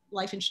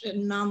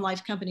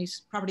non-life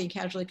companies, property and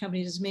casualty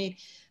companies has made,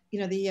 you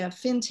know, the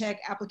fintech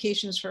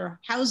applications for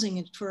housing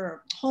and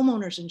for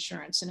homeowners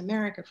insurance in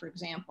America, for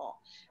example,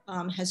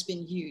 has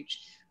been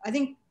huge. I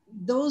think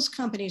those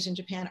companies in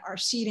Japan are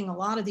seeding a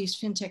lot of these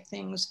fintech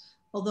things,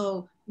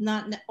 although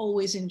not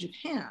always in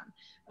Japan.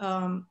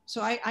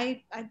 So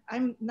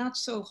I'm not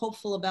so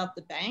hopeful about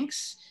the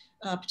banks,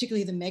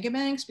 particularly the mega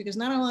banks, because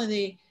not only are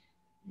they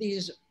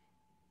these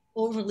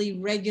overly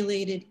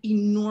regulated,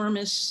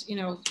 enormous,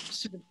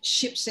 sort of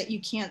ships that you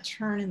can't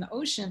turn in the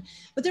ocean,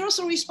 but they're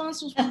also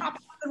responsible for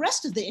the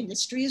rest of the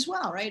industry as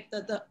well, right?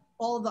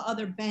 All of the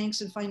other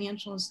banks and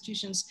financial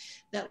institutions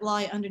that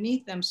lie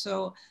underneath them.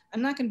 So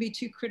I'm not going to be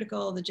too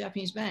critical of the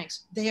Japanese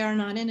banks. They are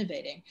not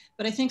innovating.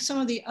 But I think some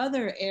of the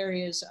other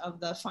areas of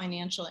the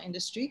financial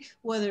industry,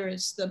 whether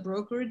it's the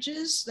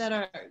brokerages that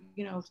are,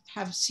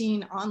 have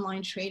seen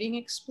online trading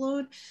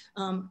explode,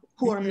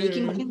 who are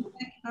making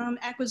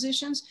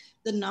acquisitions,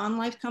 the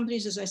non-life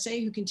companies, as I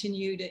say, who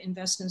continue to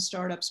invest in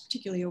startups,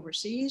 particularly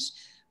overseas.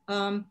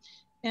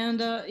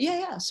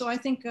 So I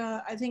think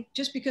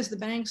just because the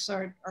banks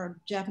are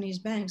Japanese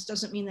banks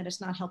doesn't mean that it's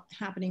not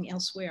happening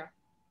elsewhere.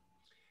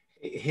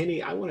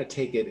 Henny, I want to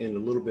take it in a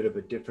little bit of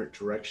a different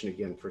direction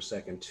again for a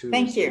second too.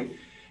 Thank you.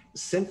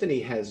 Symphony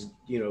has,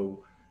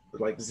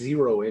 like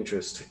zero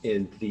interest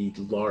in the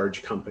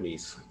large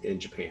companies in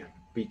Japan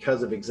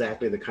because of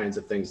exactly the kinds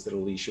of things that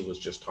Alicia was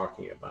just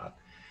talking about.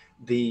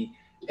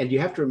 And you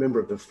have to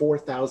remember the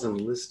 4,000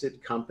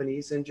 listed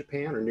companies in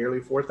Japan, or nearly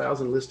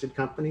 4,000 listed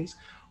companies,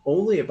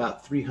 only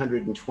about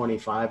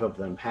 325 of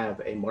them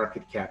have a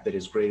market cap that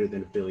is greater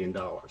than $1 billion.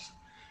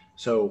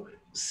 So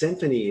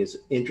Symphony is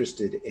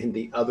interested in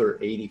the other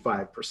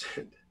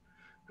 85%.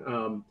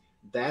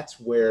 That's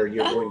where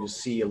you're going to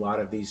see a lot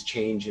of these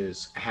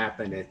changes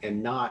happen,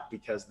 and not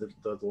because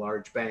the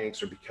large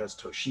banks or because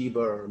Toshiba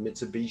or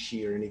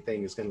Mitsubishi or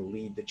anything is going to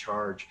lead the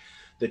charge.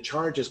 The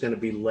charge is going to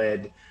be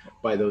led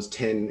by those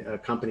 10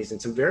 companies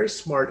and some very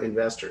smart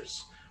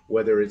investors,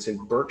 whether it's in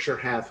Berkshire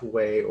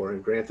Hathaway or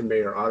in Grantham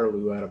Mayer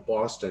Otterloo out of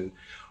Boston.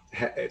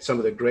 Some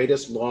of the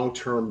greatest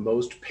long-term,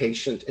 most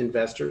patient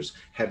investors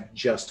have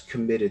just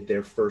committed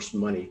their first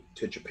money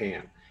to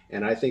Japan.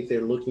 And I think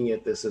they're looking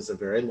at this as a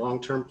very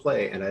long-term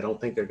play, and I don't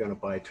think they're going to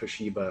buy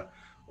Toshiba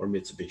or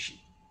Mitsubishi.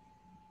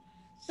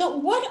 So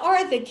what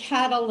are the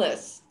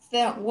catalysts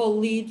that will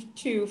lead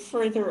to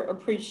further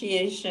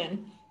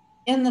appreciation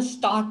in the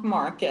stock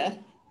market?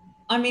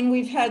 I mean,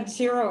 we've had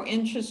zero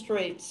interest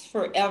rates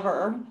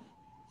forever.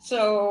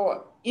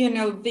 So,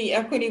 the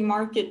equity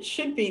market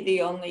should be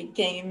the only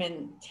game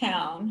in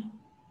town.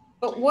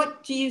 But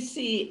what do you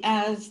see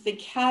as the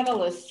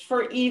catalyst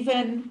for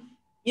even,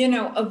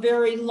 a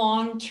very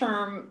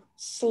long-term,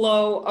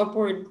 slow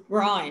upward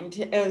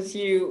grind, as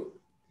you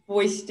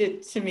voiced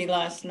it to me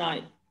last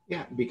night?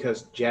 Yeah,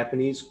 because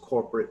Japanese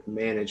corporate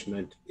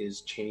management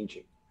is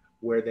changing,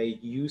 where they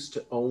used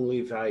to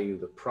only value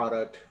the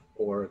product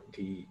or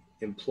the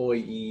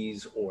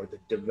employees or the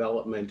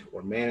development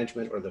or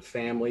management or the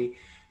family.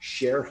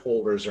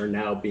 Shareholders are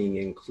now being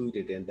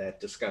included in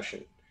that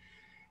discussion.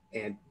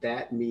 And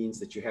that means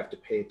that you have to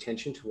pay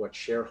attention to what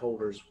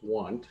shareholders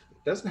want.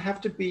 It doesn't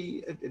have to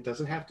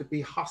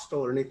be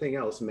hostile or anything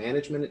else.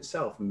 Management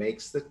itself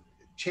makes the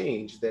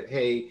change that,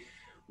 hey,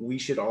 we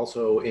should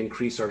also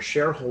increase our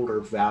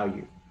shareholder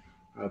value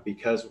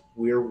because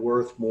we're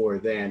worth more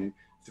than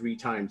 3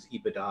 times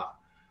EBITDA.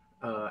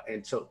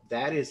 And so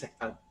that is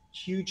a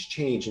huge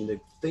change in the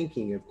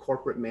thinking of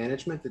corporate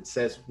management that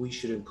says we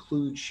should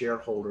include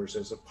shareholders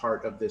as a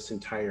part of this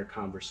entire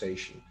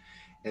conversation.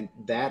 And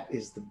that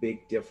is the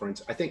big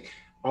difference. I think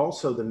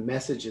also the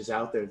message is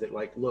out there that,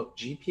 like, look,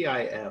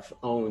 GPIF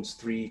owns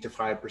 3 to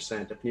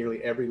 5% of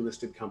nearly every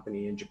listed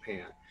company in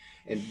Japan.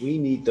 And we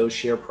need those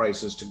share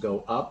prices to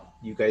go up.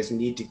 You guys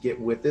need to get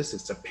with this.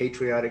 It's a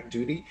patriotic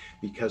duty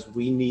because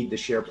we need the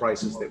share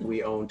prices that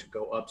we own to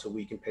go up so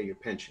we can pay your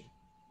pension.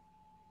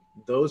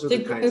 Those are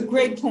the kinds of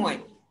great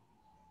point.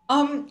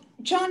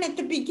 John, at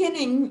the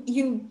beginning,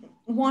 you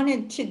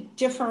wanted to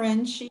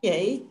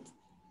differentiate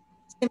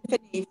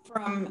Symphony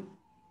from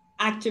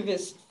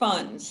activist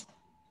funds.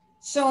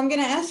 So I'm going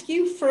to ask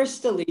you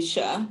first,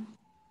 Alicia,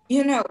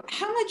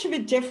 how much of a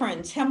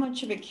difference, how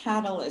much of a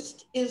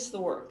catalyst is the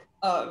work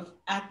of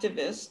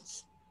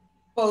activists,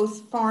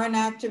 both foreign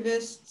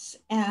activists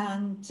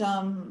and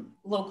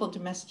local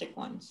domestic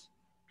ones?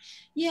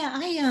 Yeah,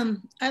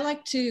 I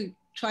like to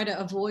try to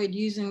avoid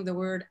using the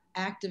word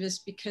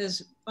activist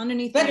because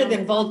underneath better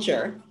than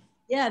vulture.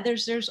 Yeah,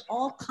 there's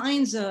all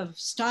kinds of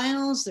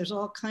styles, there's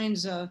all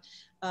kinds of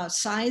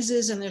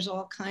sizes, and there's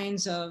all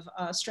kinds of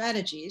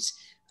strategies.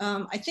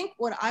 I think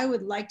what I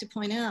would like to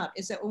point out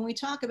is that when we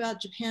talk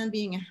about Japan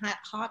being a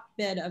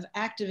hotbed of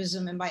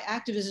activism, and by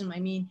activism I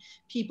mean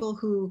people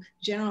who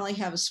generally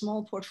have a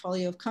small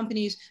portfolio of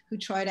companies who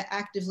try to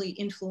actively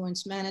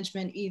influence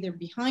management either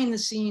behind the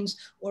scenes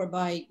or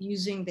by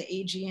using the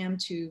AGM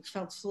to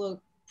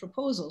float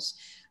proposals.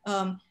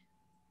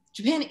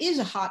 Japan is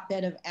a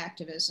hotbed of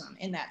activism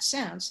in that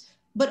sense,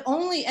 but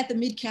only at the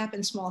mid-cap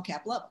and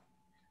small-cap level.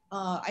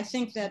 I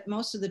think that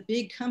most of the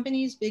big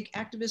companies, big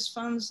activist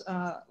funds,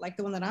 like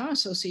the one that I'm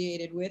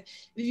associated with,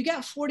 if you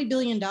got $40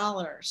 billion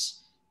or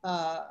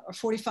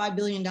 $45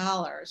 billion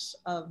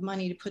of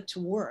money to put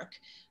to work,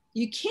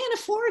 you can't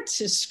afford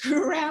to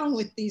screw around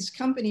with these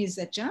companies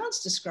that John's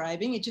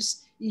describing.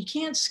 You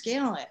can't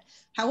scale it.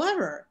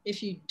 However,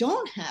 if you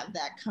don't have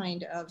that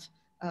kind of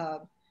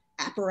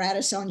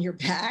apparatus on your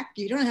back.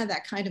 You don't have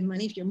that kind of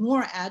money. If you're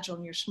more agile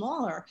and you're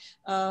smaller,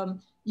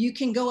 you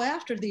can go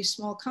after these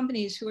small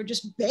companies who are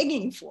just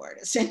begging for it,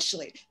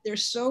 essentially. They're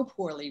so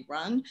poorly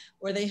run,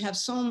 or they have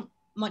so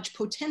much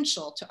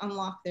potential to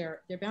unlock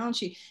their balance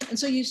sheet. And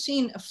so you've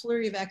seen a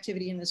flurry of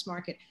activity in this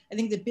market. I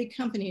think the big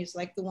companies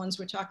like the ones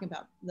we're talking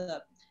about,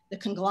 the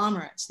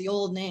conglomerates, the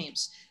old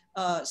names,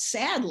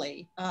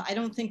 sadly, I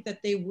don't think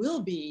that they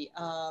will be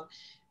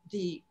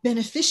the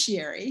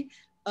beneficiary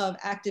of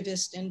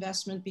activist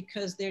investment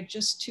because they're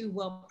just too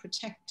well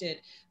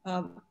protected.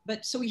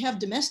 But so we have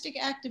domestic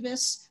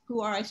activists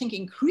who are, I think,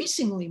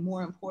 increasingly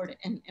more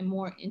important and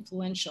more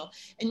influential.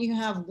 And you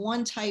have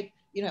one type,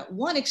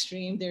 one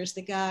extreme, there's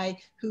the guy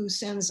who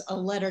sends a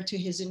letter to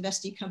his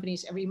investee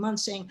companies every month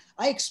saying,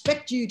 I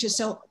expect you to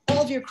sell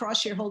all of your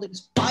cross-share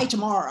holdings by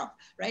tomorrow,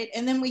 right?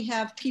 And then we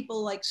have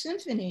people like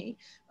Symphony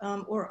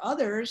or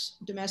others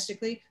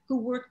domestically who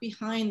work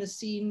behind the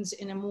scenes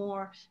in a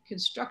more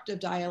constructive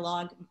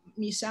dialogue.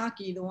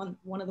 Misaki,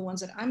 one of the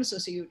ones that I'm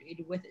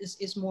associated with,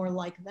 is more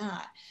like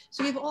that.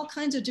 So we have all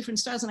kinds of different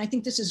styles. And I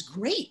think this is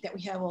great that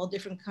we have all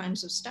different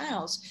kinds of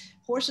styles.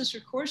 Horses for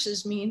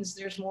courses means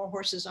there's more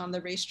horses on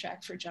the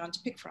racetrack for John to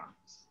pick from.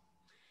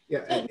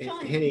 Yeah, and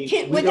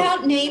Henny,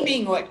 without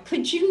naming what,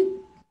 could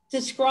you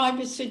describe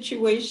a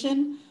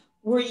situation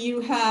where you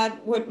had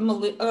what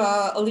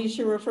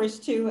Alicia refers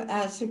to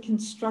as a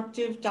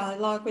constructive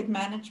dialogue with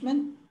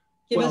management?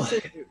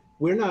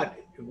 We're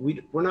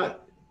not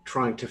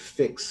trying to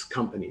fix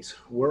companies.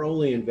 We're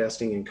only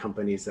investing in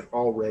companies that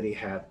already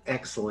have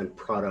excellent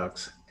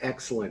products,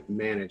 excellent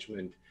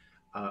management,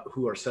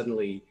 who are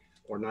suddenly,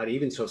 or not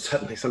even so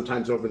suddenly,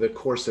 sometimes over the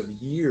course of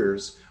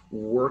years,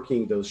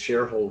 working those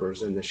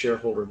shareholders and the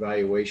shareholder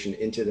valuation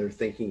into their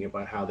thinking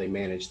about how they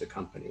manage the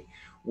company.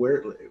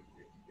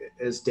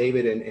 As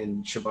David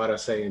and Shibata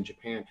say in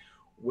Japan,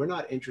 we're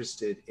not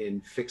interested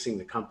in fixing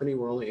the company.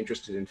 We're only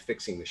interested in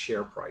fixing the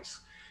share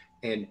price.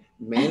 And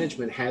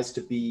management has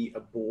to be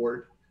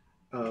aboard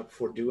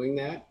for doing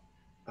that.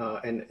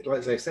 And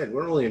as I said,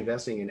 we're only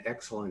investing in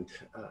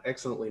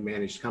excellently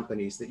managed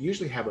companies that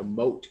usually have a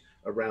moat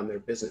around their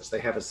business. They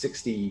have a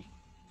 60,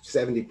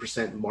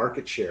 70%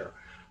 market share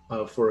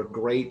for a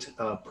great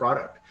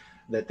product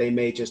that they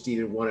may just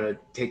either want to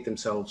take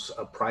themselves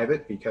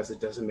private because it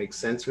doesn't make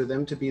sense for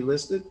them to be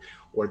listed,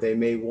 or they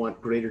may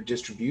want greater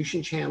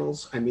distribution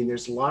channels. I mean,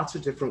 there's lots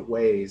of different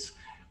ways.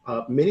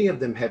 Many of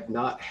them have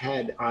not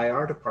had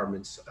IR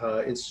departments,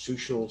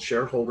 institutional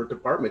shareholder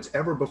departments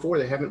ever before.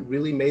 They haven't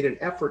really made an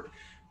effort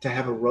to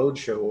have a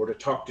roadshow or to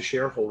talk to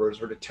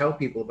shareholders or to tell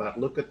people about,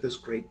 look at this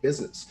great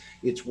business.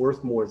 It's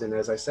worth more than,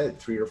 as I said,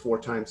 3 or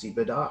 4 times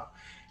EBITDA.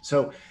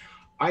 So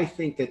I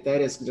think that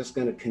is just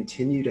going to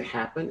continue to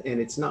happen. And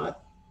it's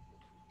not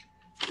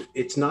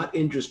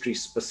industry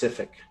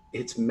specific,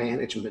 it's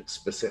management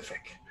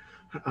specific.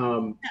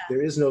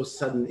 There is no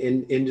sudden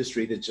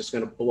industry that's just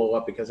going to blow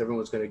up because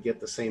everyone's going to get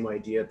the same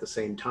idea at the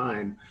same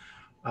time.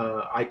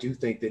 I do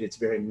think that it's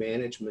very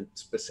management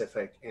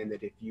specific, and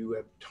that if you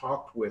have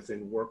talked with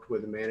and worked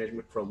with the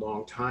management for a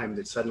long time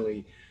that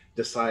suddenly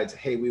decides,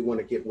 hey, we want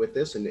to get with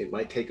this, and it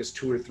might take us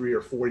 2 or 3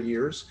 or 4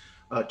 years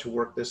to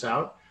work this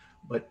out.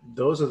 But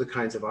those are the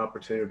kinds of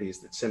opportunities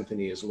that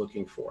Symphony is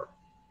looking for.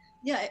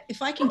 Yeah,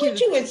 if I can give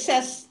you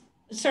assess,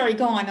 sorry,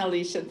 go on,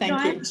 Alicia, thank you.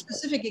 I have a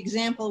specific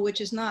example, which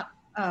is not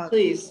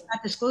please,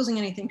 not disclosing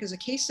anything because a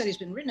case study has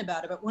been written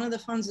about it, but one of the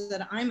funds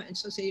that I'm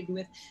associated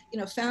with,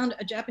 found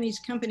a Japanese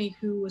company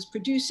who was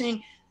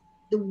producing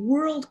the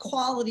world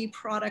quality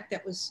product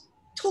that was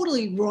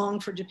totally wrong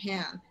for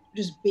Japan,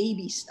 just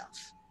baby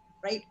stuff,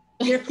 right?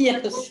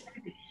 Yes.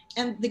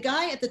 And the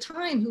guy at the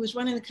time who was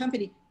running the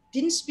company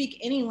didn't speak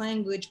any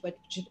language but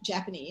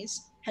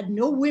Japanese, had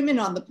no women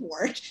on the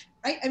board,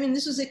 right? I mean,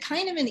 this was a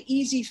kind of an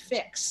easy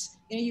fix.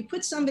 You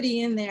put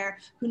somebody in there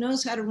who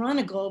knows how to run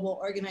a global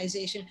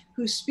organization,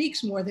 who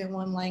speaks more than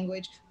one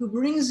language, who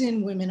brings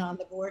in women on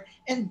the board,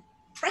 and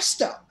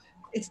presto.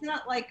 It's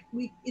not like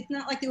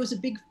there was a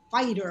big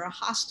fight or a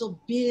hostile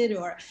bid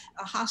or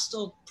a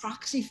hostile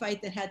proxy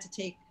fight that had to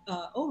take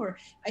over.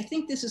 I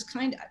think this is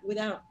kind of,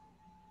 without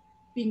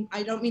being,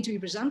 I don't mean to be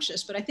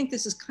presumptuous, but I think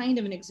this is kind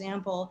of an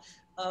example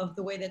of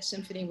the way that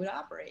Symphony would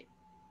operate.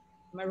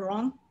 Am I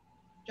wrong,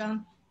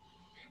 John?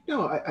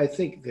 No, I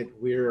think that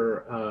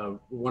we're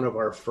one of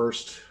our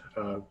first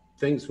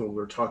things when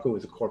we're talking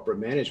with the corporate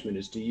management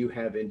is, do you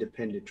have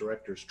independent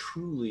directors,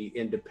 truly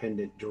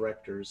independent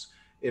directors?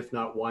 If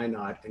not, why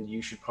not? And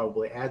you should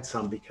probably add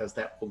some because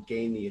that will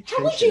gain the attention.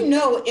 How would you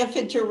know if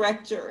a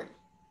director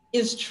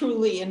is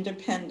truly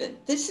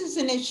independent? This is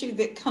an issue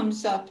that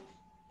comes up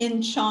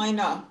in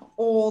China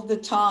all the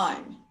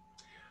time.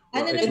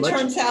 Well, and then it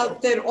turns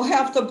out that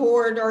half the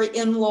board are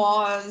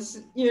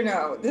in-laws,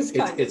 this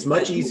kind of thing. It's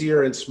much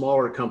easier in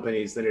smaller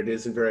companies than it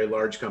is in very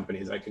large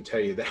companies, I can tell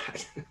you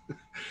that.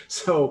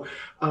 So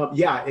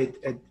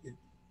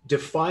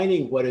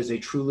defining what is a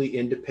truly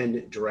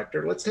independent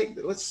director, let's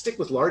stick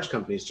with large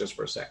companies just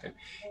for a second.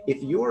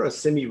 If you're a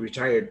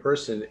semi-retired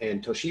person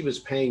and Toshiba's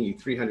paying you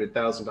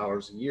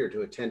 $300,000 a year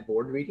to attend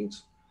board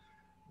meetings,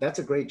 that's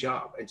a great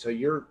job. And so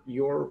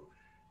you're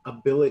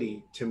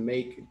ability to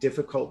make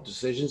difficult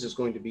decisions is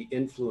going to be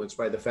influenced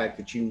by the fact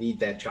that you need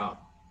that job.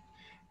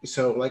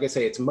 So like I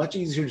say, it's much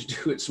easier to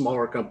do at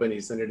smaller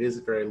companies than it is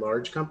at very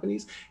large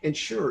companies. And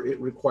sure, it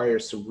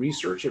requires some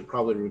research. It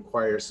probably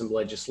requires some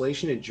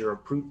legislation and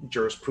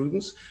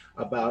jurisprudence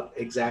about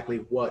exactly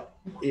what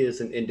is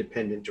an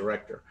independent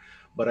director.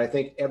 But I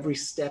think every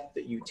step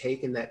that you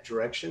take in that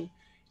direction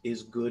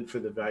is good for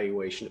the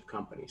valuation of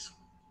companies.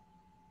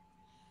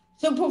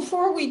 So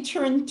before we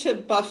turn to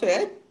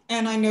Buffett,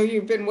 and I know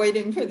you've been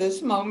waiting for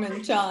this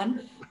moment,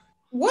 John,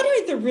 what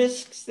are the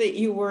risks that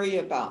you worry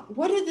about?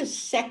 What are the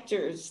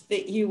sectors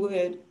that you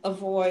would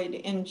avoid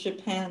in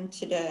Japan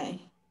today?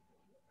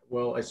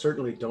 Well, I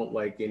certainly don't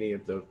like any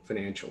of the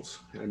financials.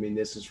 I mean,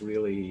 this is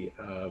really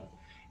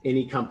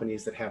any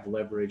companies that have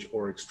leverage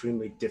or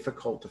extremely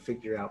difficult to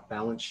figure out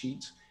balance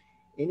sheets.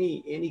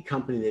 Any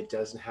company that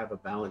doesn't have a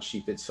balance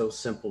sheet that's so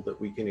simple that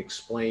we can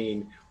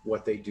explain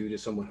what they do to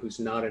someone who's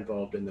not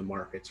involved in the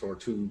markets or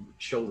to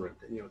children.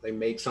 You know, they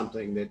make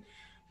something that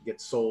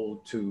gets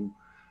sold to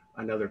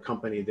another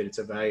company that it's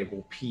a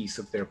valuable piece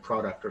of their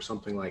product or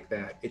something like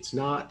that. It's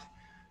not,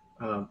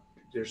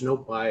 there's no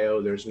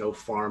bio, there's no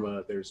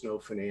pharma, there's no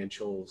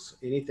financials.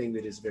 Anything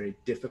that is very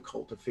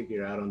difficult to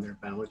figure out on their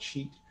balance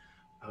sheet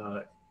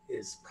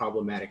is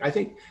problematic. I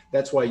think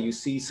that's why you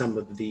see some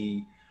of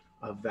the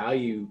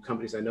value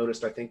companies. I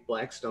noticed, I think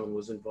Blackstone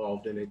was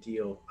involved in a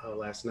deal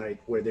last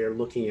night where they're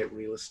looking at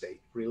real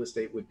estate. Real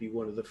estate would be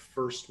one of the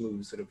first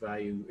moves that a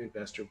value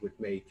investor would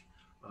make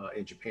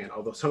in Japan,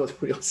 although some of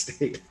the real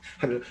estate,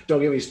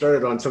 don't get me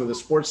started on some of the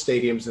sports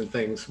stadiums and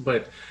things,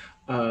 but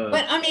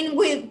I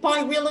mean,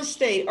 by real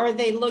estate, are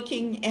they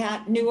looking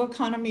at new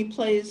economy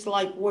plays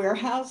like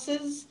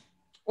warehouses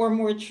or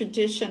more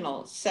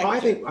traditional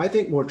sectors? I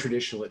think more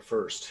traditional at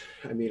first.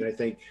 I mean, I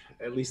think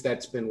at least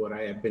that's been what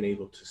I have been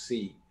able to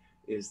see,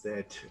 is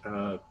that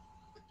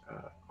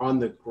on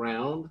the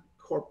ground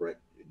corporate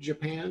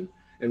Japan,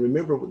 and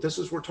remember, we're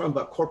talking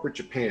about corporate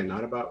Japan,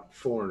 not about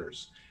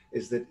foreigners,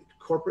 is that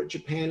corporate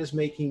Japan is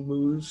making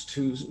moves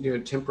to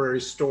temporary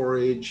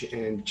storage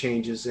and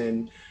changes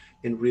in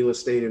real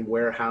estate and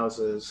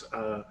warehouses.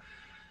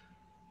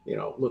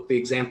 Look, the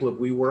example of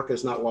WeWork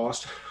is not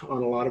lost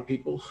on a lot of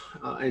people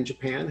in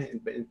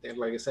Japan. And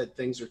like I said,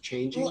 things are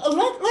changing.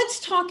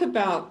 Let's talk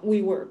about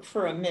WeWork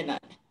for a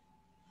minute.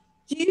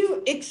 Do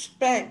you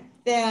expect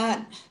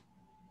that,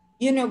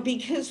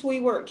 because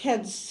WeWork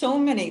had so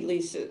many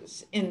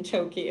leases in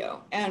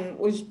Tokyo and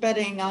was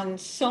betting on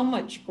so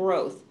much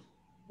growth,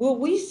 will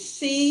we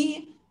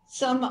see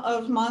some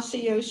of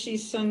Masayoshi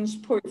Son's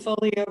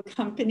portfolio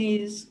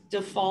companies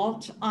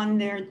default on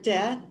their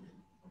debt?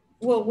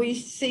 Do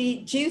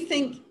you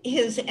think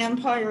his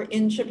empire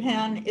in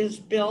Japan is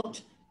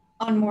built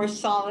on more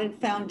solid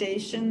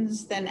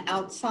foundations than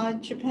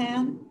outside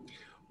Japan?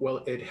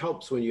 Well, it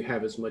helps when you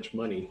have as much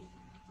money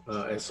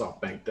as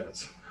SoftBank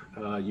does.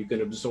 You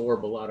can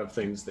absorb a lot of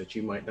things that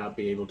you might not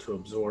be able to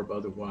absorb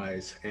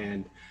otherwise.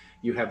 And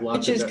you have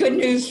lots of— Which is good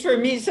news for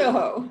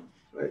Mizuho.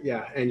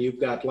 Yeah, and you've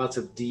got lots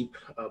of deep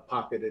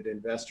pocketed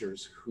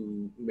investors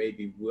who may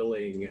be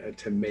willing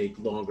to make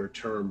longer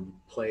term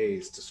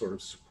plays to sort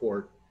of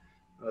support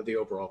the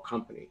overall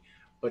company.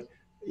 But,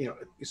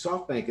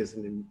 SoftBank is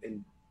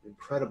an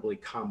incredibly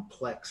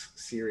complex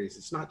series.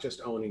 It's not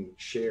just owning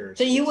shares.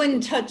 So you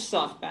wouldn't touch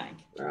SoftBank?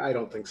 I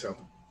don't think so.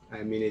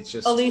 I mean, it's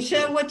just—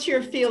 Alicia, what's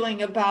your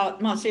feeling about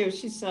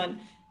Masayoshi Son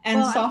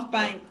and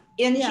SoftBank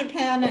in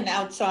Japan and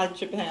outside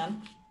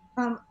Japan?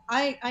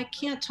 I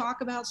can't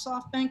talk about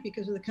SoftBank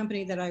because of the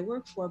company that I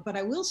work for, but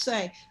I will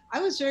say I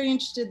was very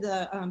interested.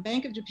 The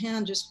Bank of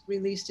Japan just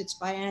released its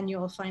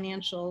biannual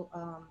financial,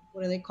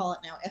 what do they call it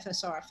now,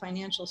 FSR,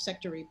 Financial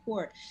Sector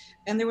Report.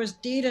 And there was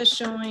data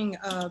showing,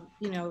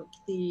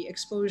 the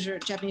exposure,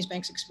 Japanese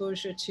banks'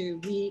 exposure to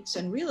REITs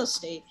and real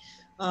estate,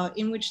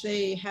 in which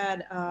they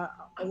had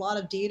a lot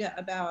of data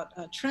about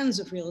trends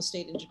of real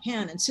estate in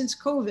Japan. And since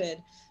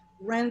COVID,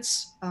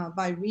 rents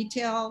by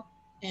retail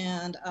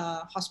and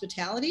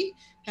hospitality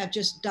have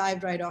just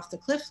dived right off the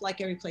cliff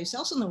like every place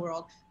else in the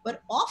world,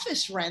 but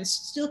office rents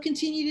still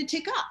continue to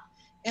tick up.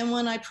 And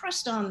when I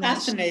pressed on this—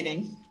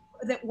 Fascinating.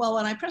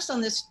 When I pressed on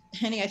this,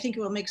 Henny, I think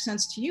it will make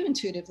sense to you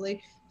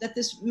intuitively, that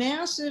this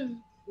massive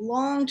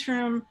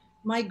long-term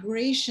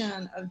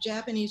migration of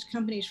Japanese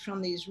companies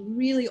from these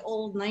really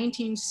old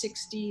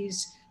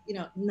 1960s,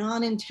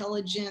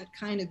 non-intelligent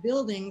kind of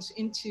buildings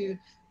into,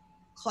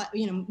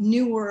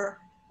 newer,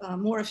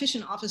 more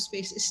efficient office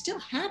space is still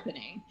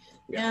happening.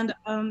 Yeah.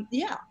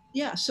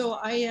 And so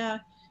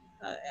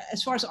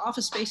as far as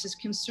office space is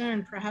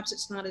concerned, perhaps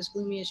it's not as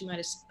gloomy as you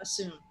might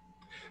assume.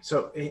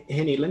 So,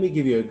 Henny, let me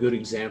give you a good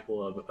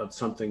example of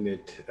something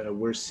that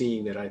we're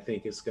seeing that I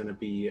think is going to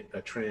be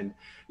a trend.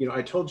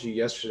 I told you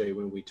yesterday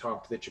when we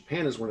talked that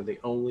Japan is one of the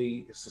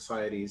only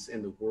societies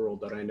in the world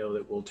that I know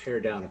that will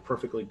tear down a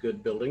perfectly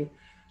good building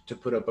to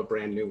put up a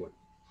brand new one.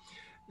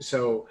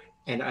 So,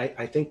 and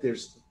I think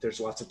there's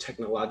lots of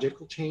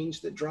technological change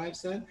that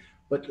drives that.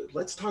 But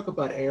let's talk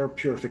about air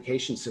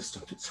purification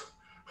systems.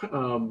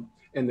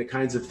 and the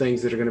kinds of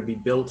things that are going to be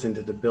built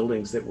into the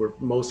buildings that we're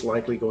most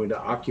likely going to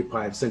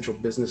occupy if central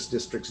business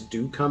districts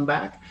do come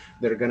back,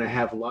 that are going to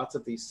have lots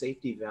of these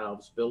safety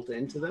valves built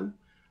into them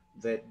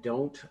that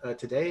don't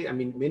today. I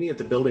mean, many of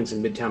the buildings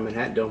in Midtown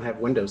Manhattan don't have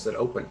windows that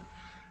open.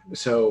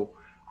 So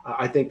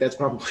I think that's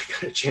probably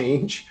going to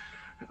change.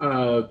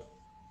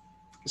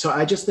 So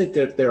I just think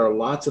that there are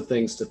lots of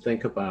things to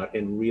think about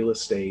in real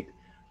estate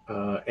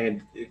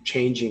and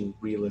changing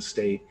real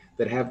estate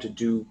that have to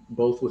do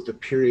both with the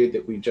period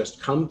that we've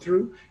just come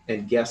through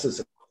and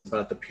guesses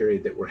about the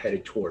period that we're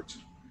headed towards.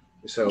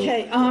 So,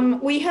 okay,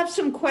 we have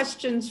some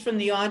questions from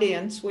the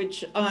audience,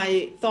 which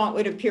I thought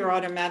would appear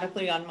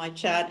automatically on my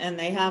chat, and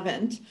they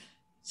haven't.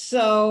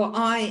 So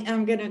I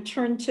am going to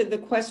turn to the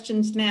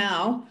questions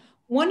now.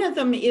 One of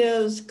them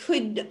is,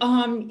 could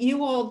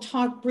you all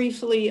talk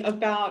briefly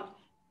about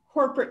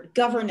corporate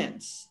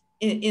governance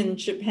in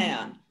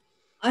Japan?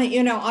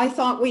 I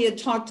thought we had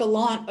talked a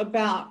lot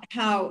about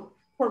how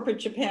corporate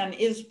Japan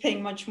is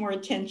paying much more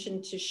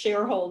attention to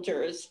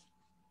shareholders.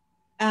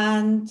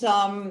 And,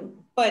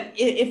 but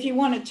if you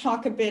want to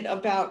talk a bit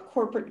about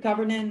corporate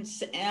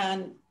governance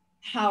and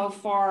how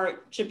far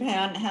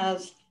Japan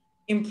has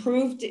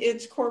improved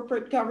its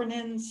corporate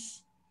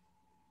governance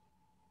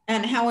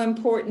and how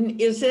important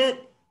is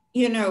it,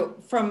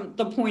 from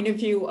the point of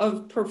view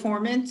of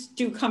performance?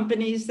 Do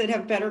companies that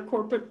have better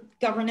corporate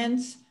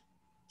governance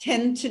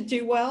tend to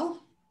do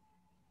well?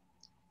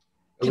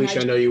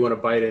 Alicia, I know you want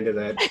to bite into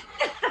that.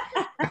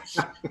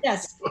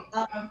 Yes,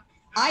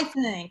 I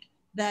think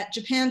that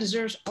Japan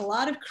deserves a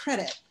lot of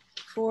credit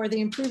for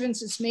the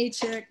improvements it's made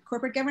to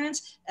corporate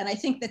governance, and I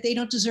think that they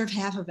don't deserve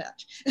half of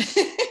it.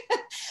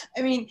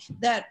 I mean,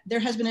 that there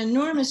has been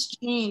enormous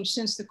change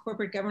since the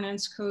corporate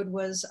governance code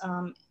was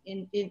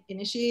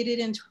initiated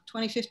in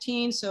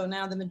 2015. So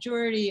now the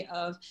majority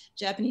of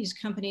Japanese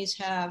companies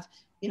have,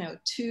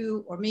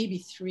 2 or maybe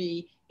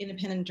 3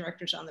 independent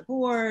directors on the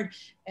board,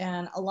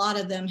 and a lot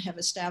of them have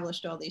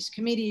established all these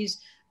committees,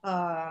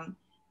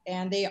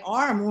 and they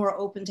are more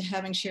open to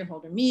having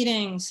shareholder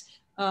meetings.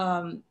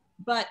 And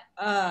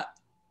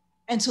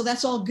so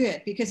that's all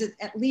good because it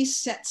at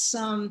least sets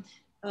some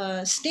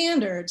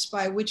standards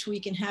by which we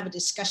can have a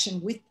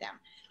discussion with them.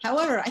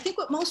 However, I think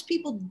what most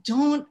people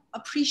don't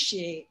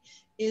appreciate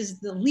is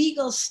the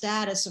legal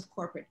status of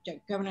corporate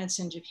governance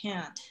in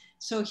Japan.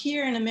 So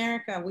here in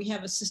America, we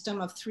have a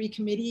system of 3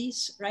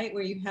 committees, right?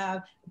 Where you have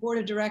a board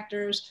of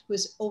directors who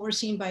is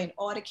overseen by an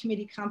audit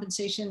committee,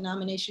 compensation,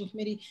 nomination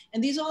committee,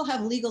 and these all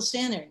have legal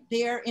standing.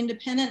 They are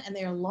independent and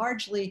they are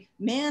largely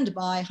manned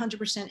by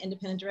 100%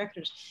 independent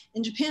directors.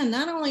 In Japan,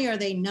 not only are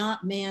they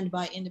not manned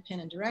by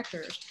independent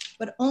directors,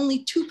 but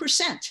only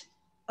 2%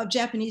 of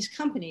Japanese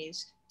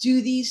companies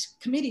do these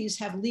committees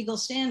have legal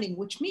standing,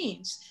 which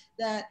means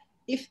that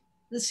if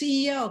the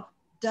CEO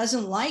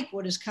doesn't like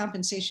what his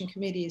compensation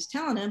committee is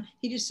telling him,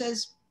 he just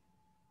says,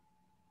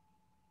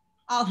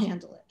 I'll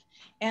handle it.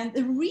 And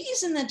the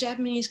reason that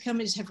Japanese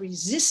companies have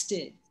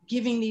resisted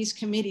giving these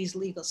committees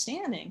legal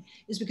standing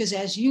is because,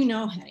 as you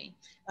know, Henny,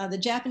 the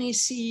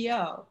Japanese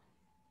CEO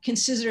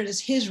considered it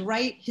as his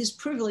right, his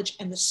privilege,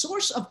 and the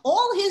source of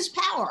all his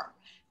power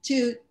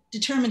to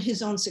determine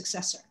his own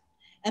successor.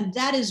 And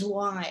that is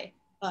why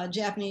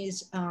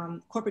Japanese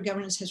corporate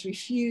governance has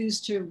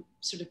refused to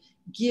sort of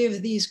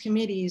give these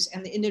committees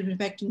and the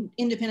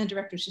independent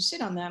directors who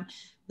sit on them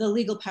the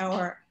legal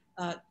power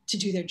to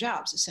do their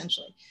jobs,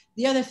 essentially.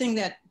 The other thing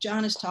that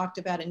John has talked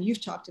about and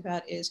you've talked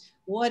about is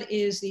what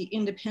is the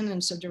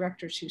independence of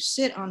directors who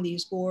sit on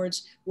these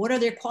boards? What are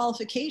their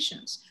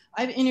qualifications?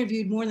 I've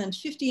interviewed more than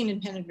 50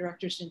 independent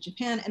directors in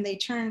Japan, and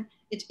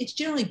it's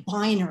generally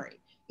binary.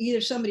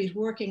 Either somebody's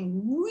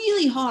working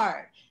really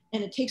hard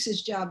and it takes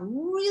his job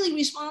really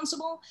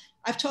responsible.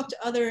 I've talked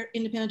to other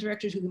independent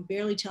directors who can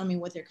barely tell me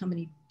what their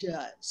company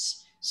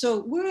does.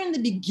 So we're in the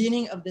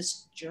beginning of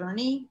this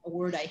journey, a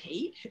word I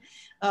hate.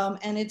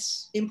 And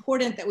it's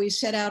important that we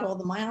set out all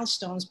the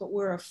milestones, but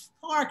we're a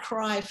far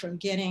cry from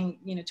getting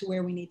to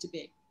where we need to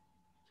be.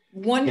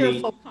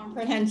 Wonderful,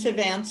 comprehensive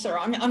answer.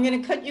 I'm going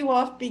to cut you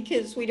off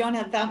because we don't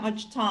have that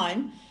much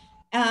time.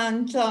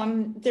 And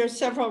there's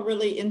several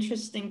really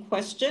interesting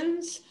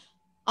questions.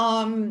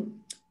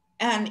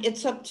 And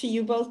it's up to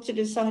you both to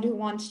decide who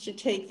wants to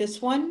take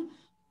this one.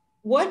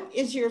 What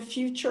is your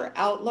future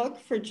outlook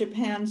for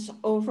Japan's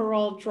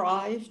overall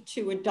drive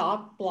to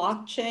adopt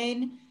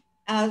blockchain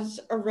as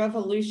a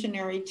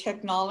revolutionary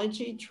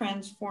technology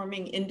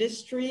transforming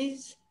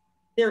industries?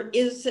 There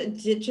is a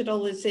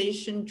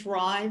digitalization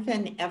drive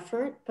and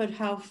effort, but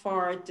how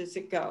far does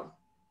it go?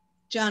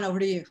 John, over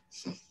to you.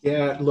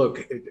 Yeah,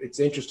 look, it's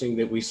interesting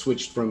that we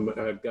switched from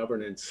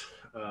governance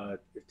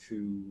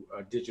to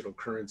digital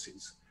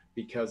currencies,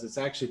 because it's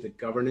actually the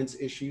governance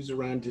issues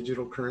around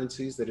digital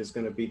currencies that is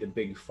going to be the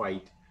big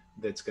fight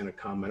that's going to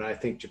come. And I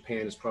think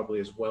Japan is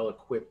probably as well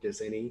equipped as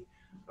any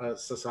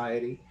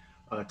society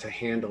to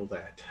handle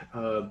that.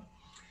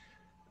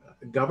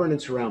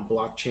 Governance around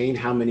blockchain,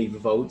 how many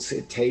votes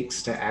it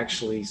takes to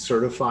actually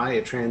certify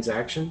a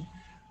transaction,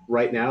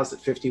 right now is at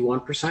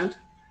 51%.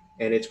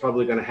 And it's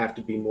probably going to have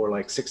to be more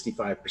like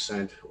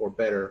 65% or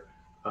better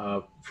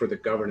for the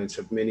governance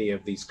of many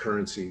of these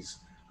currencies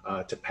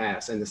to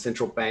pass. And the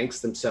central banks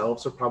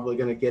themselves are probably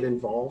going to get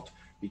involved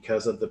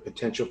because of the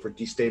potential for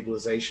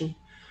destabilization.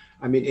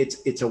 I mean,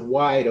 it's a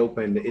wide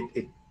open,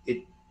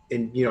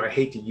 and I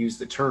hate to use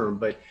the term,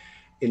 but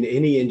in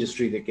any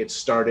industry that gets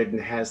started and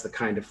has the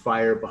kind of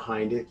fire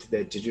behind it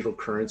that digital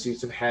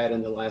currencies have had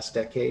in the last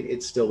decade,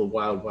 it's still a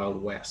wild,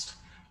 wild west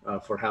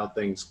for how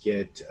things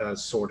get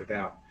sorted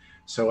out.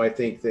 So I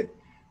think that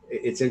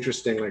it's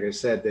interesting, like I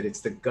said, that it's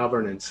the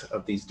governance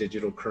of these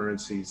digital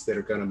currencies that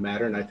are going to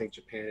matter. And I think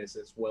Japan is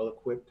as well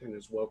equipped and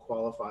as well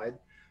qualified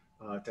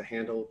to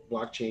handle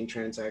blockchain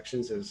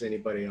transactions as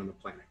anybody on the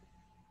planet.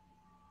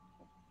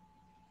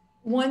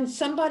 When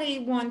somebody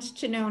wants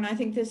to know, and I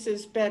think this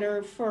is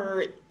better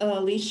for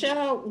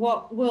Alicia,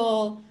 what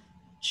will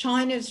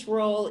China's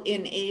role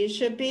in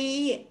Asia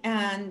be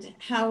and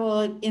how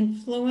will it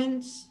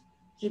influence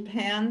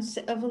Japan's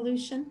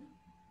evolution?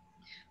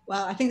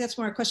 Well, I think that's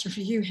more a question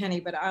for you, Henny,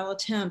 but I'll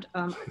attempt.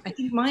 I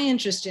think my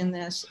interest in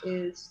this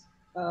is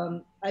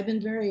I've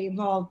been very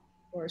involved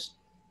or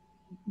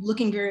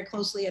looking very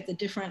closely at the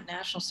different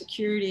national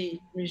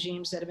security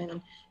regimes that have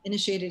been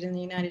initiated in the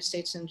United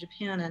States and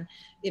Japan. And,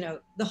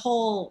 the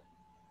whole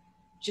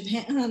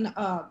Japan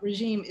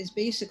regime is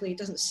basically, it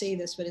doesn't say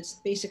this, but it's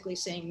basically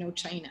saying no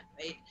China,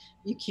 right?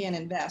 You can't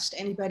invest.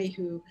 Anybody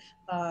who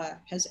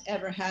has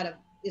ever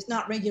is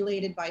not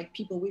regulated by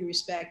people we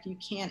respect, you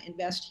can't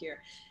invest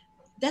here.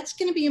 That's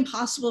going to be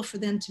impossible for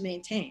them to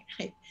maintain,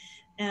 right?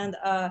 And,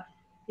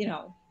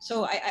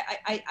 so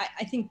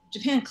I think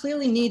Japan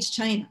clearly needs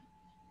China.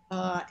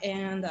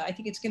 And I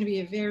think it's going to be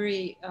a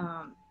very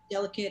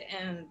delicate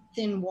and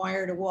thin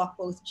wire to walk,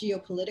 both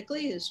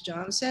geopolitically, as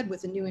John said,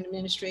 with the new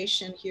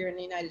administration here in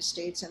the United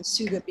States, and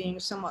Suga being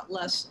somewhat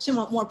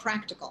more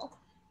practical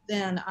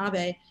than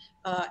Abe.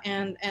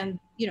 And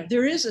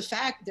there is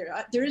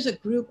there is a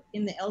group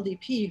in the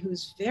LDP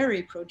who's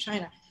very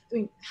pro-China. I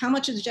mean, how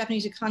much of the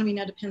Japanese economy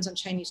now depends on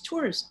Chinese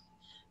tourism?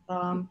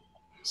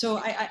 So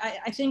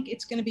I think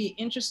it's going to be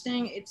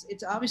interesting.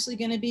 It's obviously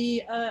going to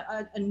be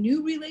a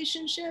new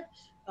relationship.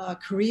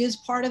 Korea is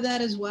part of that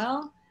as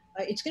well.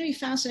 It's going to be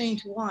fascinating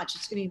to watch.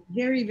 It's going to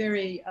be very,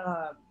 very,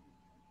 I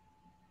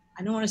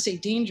don't want to say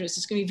dangerous.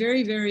 It's going to be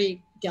very,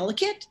 very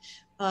delicate.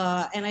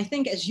 And I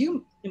think, as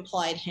you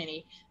implied,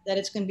 Henny, that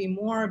it's going to be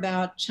more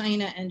about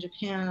China and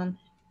Japan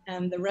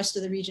and the rest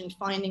of the region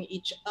finding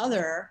each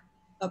other,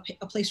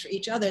 a place for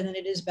each other, than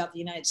it is about the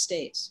United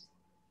States.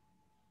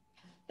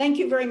 Thank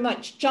you very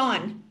much.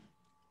 John,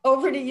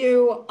 over to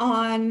you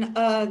on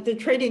the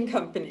trading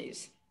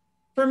companies.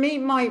 For me,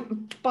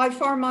 by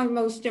far my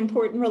most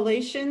important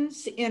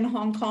relations in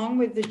Hong Kong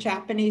with the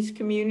Japanese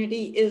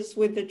community is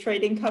with the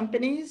trading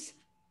companies.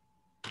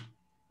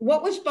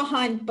 What was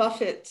behind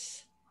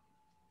Buffett's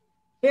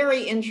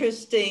very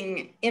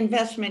interesting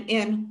investment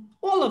in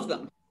all of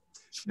them?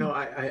 No,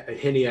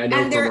 Henny, I know.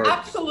 And they're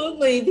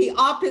absolutely the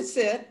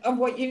opposite of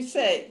what you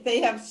say. They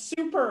have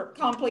super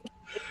complicated.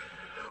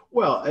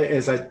 Well,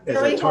 as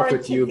I talked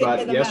with you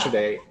about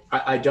yesterday,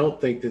 I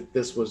don't think that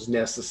this was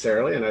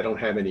necessarily, and I don't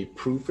have any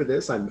proof for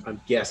this,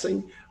 I'm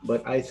guessing,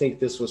 but I think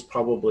this was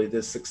probably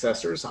the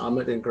successors,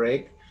 Ahmed and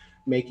Greg,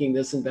 making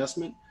this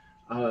investment,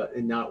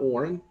 and not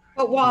Warren.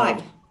 But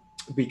why?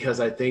 Because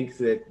I think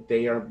that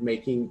they are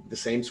making the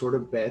same sort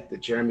of bet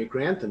that Jeremy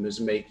Grantham is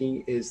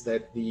making, is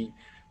that the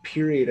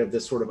period of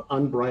this sort of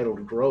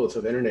unbridled growth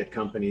of internet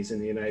companies in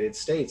the United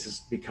States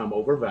has become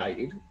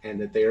overvalued, and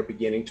that they are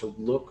beginning to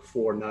look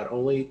for not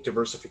only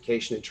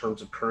diversification in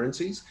terms of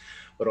currencies,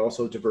 but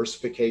also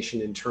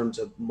diversification in terms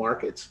of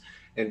markets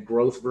and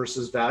growth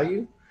versus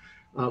value.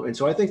 And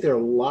so I think there are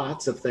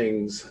lots of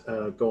things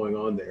going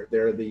on there.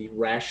 There are the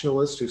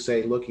rationalists who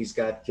say, look, he's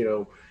got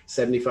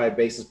 75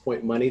 basis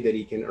point money that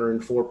he can earn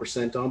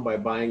 4% on by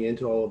buying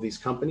into all of these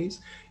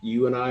companies.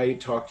 You and I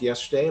talked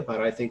yesterday about,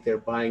 I think they're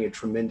buying a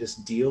tremendous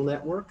deal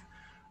network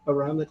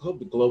around the globe,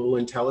 the global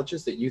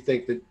intelligence that you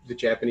think that the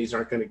Japanese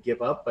aren't going to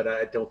give up, but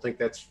I don't think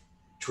that's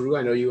true.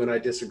 I know you and I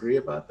disagree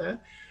about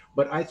that.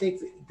 But I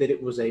think that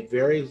it was a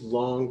very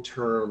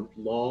long-term,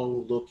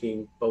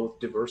 long-looking, both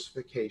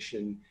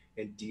diversification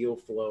and deal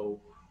flow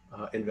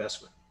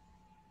investment.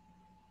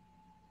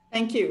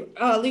 Thank you.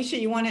 Alicia,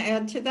 you want to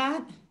add to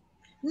that?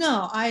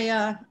 No,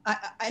 I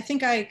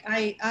think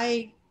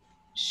I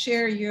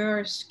share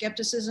your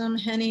skepticism,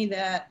 Henny,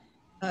 that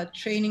a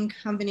trading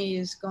company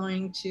is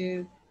going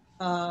to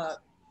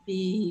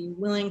be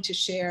willing to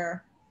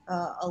share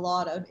a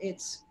lot of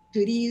its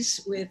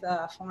goodies with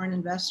a foreign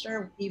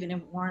investor, even if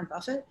Warren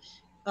Buffett.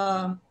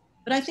 But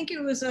I think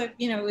it was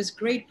it was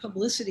great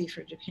publicity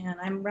for Japan.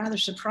 I'm rather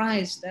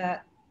surprised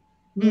that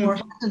more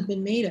hasn't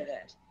been made of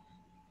it.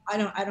 I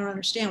don't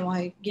understand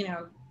why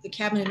the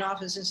cabinet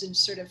office isn't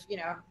sort of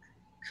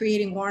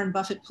creating Warren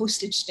Buffett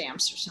postage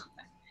stamps or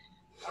something.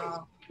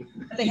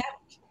 But they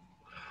haven't.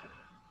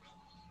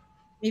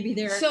 Maybe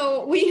they're.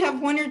 So we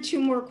have one or two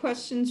more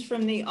questions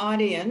from the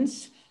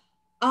audience.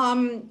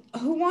 Who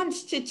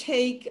wants to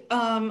take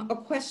a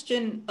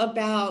question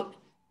about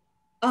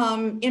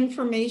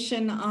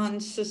information on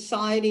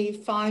Society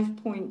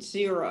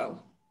 5.0?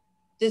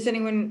 is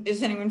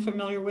anyone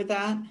familiar with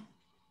that?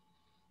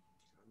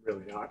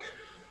 Really not.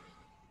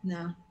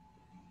 No.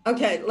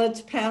 Okay,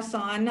 let's pass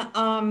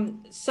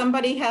on.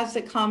 Somebody has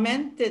a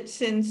comment that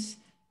since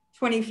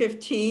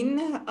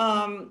 2015,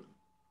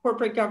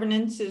 corporate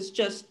governance is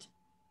just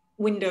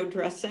window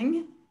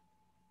dressing.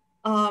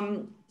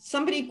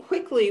 Somebody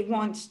quickly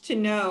wants to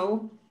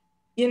know,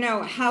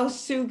 how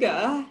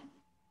Suga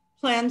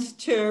plans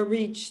to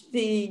reach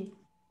the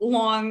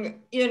long,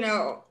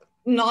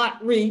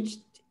 not reached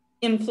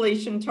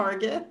inflation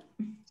target.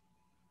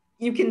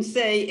 You can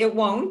say it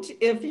won't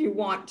if you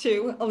want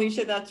to.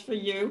 Alicia, that's for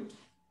you.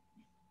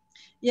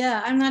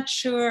 Yeah, I'm not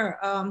sure.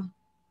 A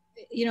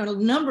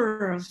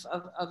number of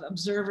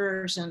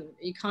observers and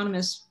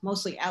economists,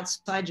 mostly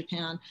outside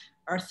Japan,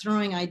 are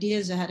throwing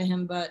ideas ahead of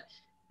him, but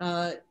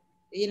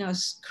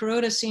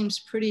Kuroda seems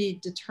pretty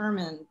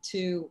determined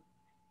to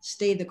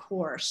stay the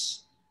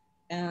course.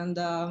 And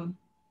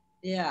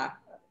yeah,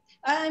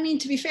 I mean,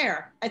 to be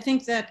fair, I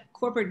think that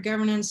corporate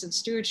governance and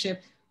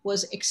stewardship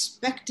was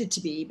expected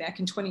to be, back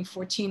in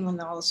 2014 when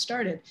all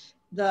started,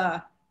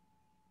 the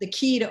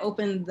key to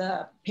open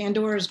the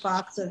Pandora's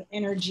box of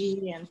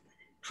energy and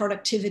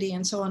productivity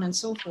and so on and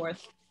so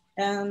forth.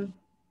 And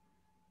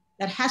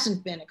that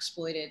hasn't been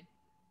exploited.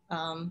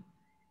 I'm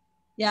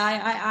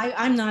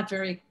not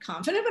very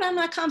confident, but I'm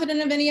not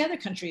confident of any other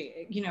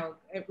country,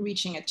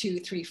 reaching a 2,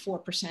 3,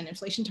 4%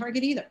 inflation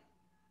target either.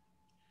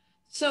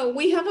 So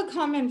we have a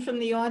comment from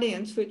the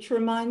audience, which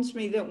reminds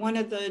me that one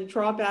of the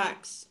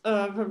drawbacks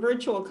of a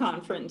virtual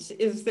conference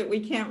is that we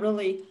can't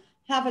really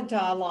have a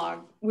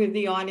dialogue with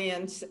the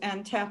audience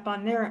and tap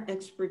on their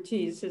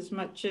expertise as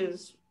much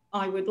as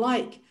I would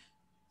like.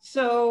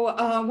 So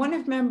one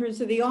of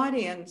members of the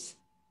audience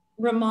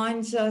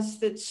reminds us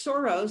that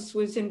Soros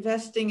was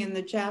investing in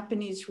the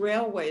Japanese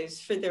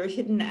railways for their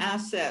hidden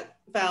asset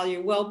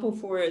value well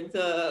before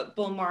the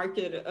bull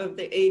market of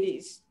the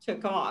 80s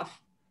took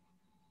off.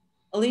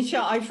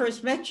 Alicia, I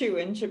first met you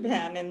in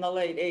Japan in the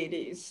late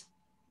 80s.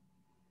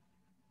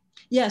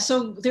 Yeah,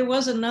 so there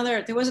was an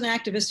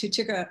activist who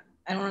took a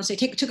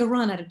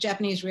run at a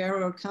Japanese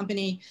railroad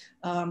company.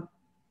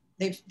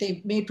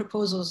 They've made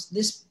proposals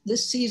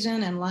this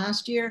season and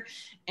last year,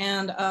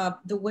 and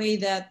the way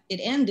that it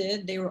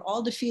ended, they were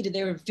all defeated.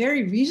 They were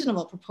very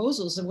reasonable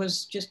proposals. It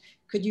was just,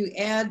 could you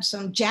add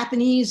some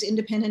Japanese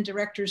independent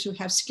directors who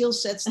have skill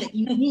sets that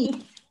you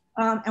need?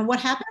 And what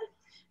happened?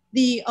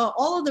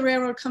 All of the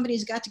railroad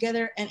companies got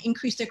together and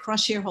increased their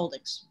cross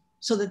shareholdings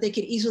so that they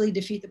could easily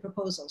defeat the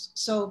proposals.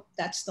 So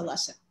that's the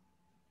lesson.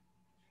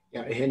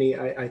 Yeah, Henny,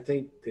 I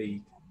think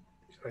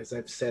as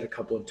I've said a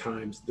couple of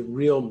times, the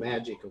real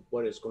magic of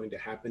what is going to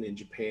happen in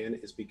Japan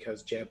is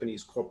because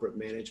Japanese corporate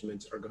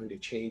managements are going to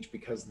change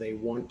because they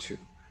want to,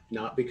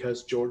 not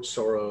because George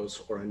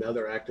Soros or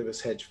another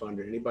activist hedge fund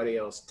or anybody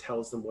else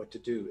tells them what to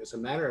do. As a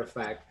matter of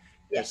fact,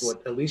 yes, as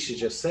what Alicia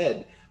just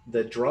said,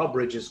 the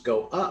drawbridges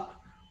go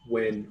up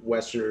when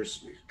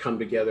Westerners come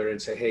together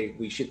and say, hey,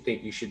 you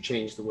should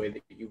change the way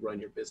that you run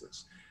your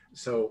business.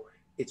 So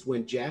it's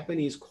when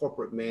Japanese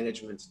corporate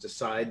managements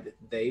decide that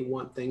they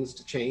want things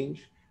to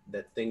change,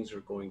 that things are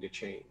going to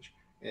change.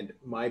 And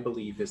my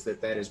belief is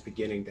that is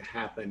beginning to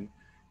happen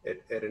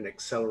at an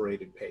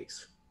accelerated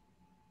pace.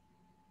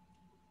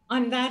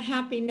 On that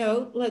happy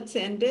note, let's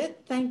end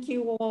it. Thank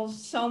you all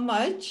so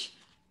much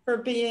for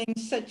being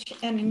such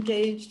an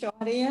engaged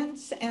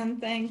audience.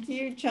 And thank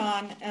you,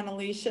 John and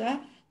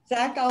Alicia.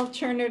 Zach, I'll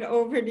turn it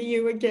over to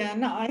you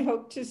again. I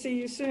hope to see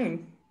you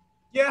soon.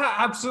 Yeah,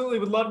 absolutely.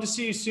 Would love to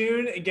see you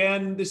soon.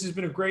 Again, this has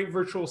been a great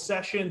virtual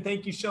session.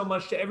 Thank you so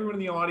much to everyone in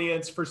the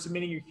audience for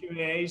submitting your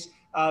Q&As.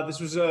 This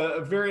was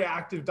a very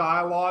active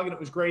dialogue, and it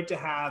was great to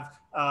have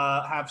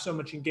so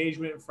much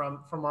engagement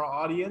from our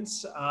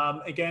audience.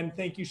 Again,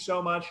 thank you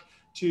so much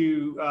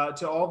to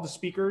all the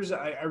speakers.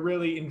 I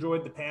really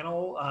enjoyed the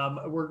panel.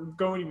 We're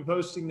going to be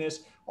posting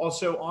this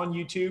also on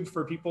YouTube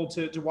for people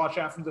to watch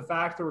after the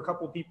fact. There were a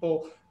couple of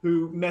people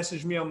who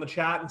messaged me on the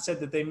chat and said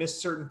that they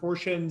missed certain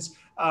portions.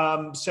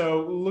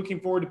 So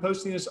looking forward to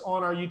posting this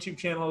on our YouTube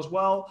channel as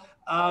well.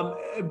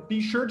 Be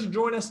sure to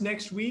join us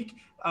next week.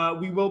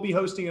 We will be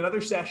hosting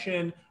another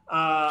session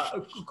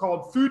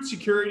called Food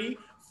Security,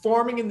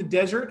 Farming in the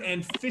Desert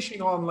and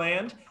Fishing on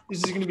Land.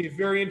 This is going to be a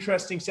very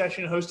interesting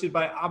session hosted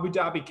by Abu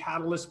Dhabi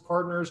Catalyst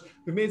Partners,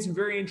 who've made some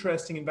very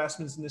interesting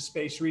investments in this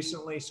space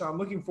recently. So I'm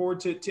looking forward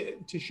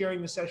to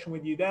sharing the session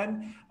with you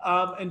then.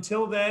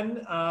 Until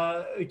then,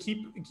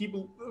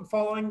 keep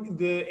following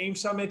the AIM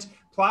Summit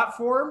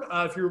platform.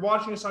 If you're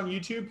watching us on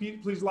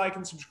YouTube, please like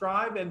and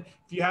subscribe. And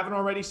if you haven't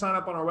already, sign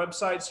up on our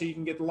website so you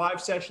can get the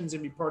live sessions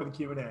and be part of the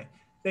Q&A.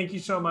 Thank you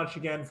so much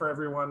again for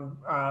everyone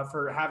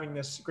for having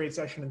this great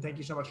session. And thank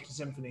you so much to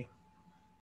Symphony.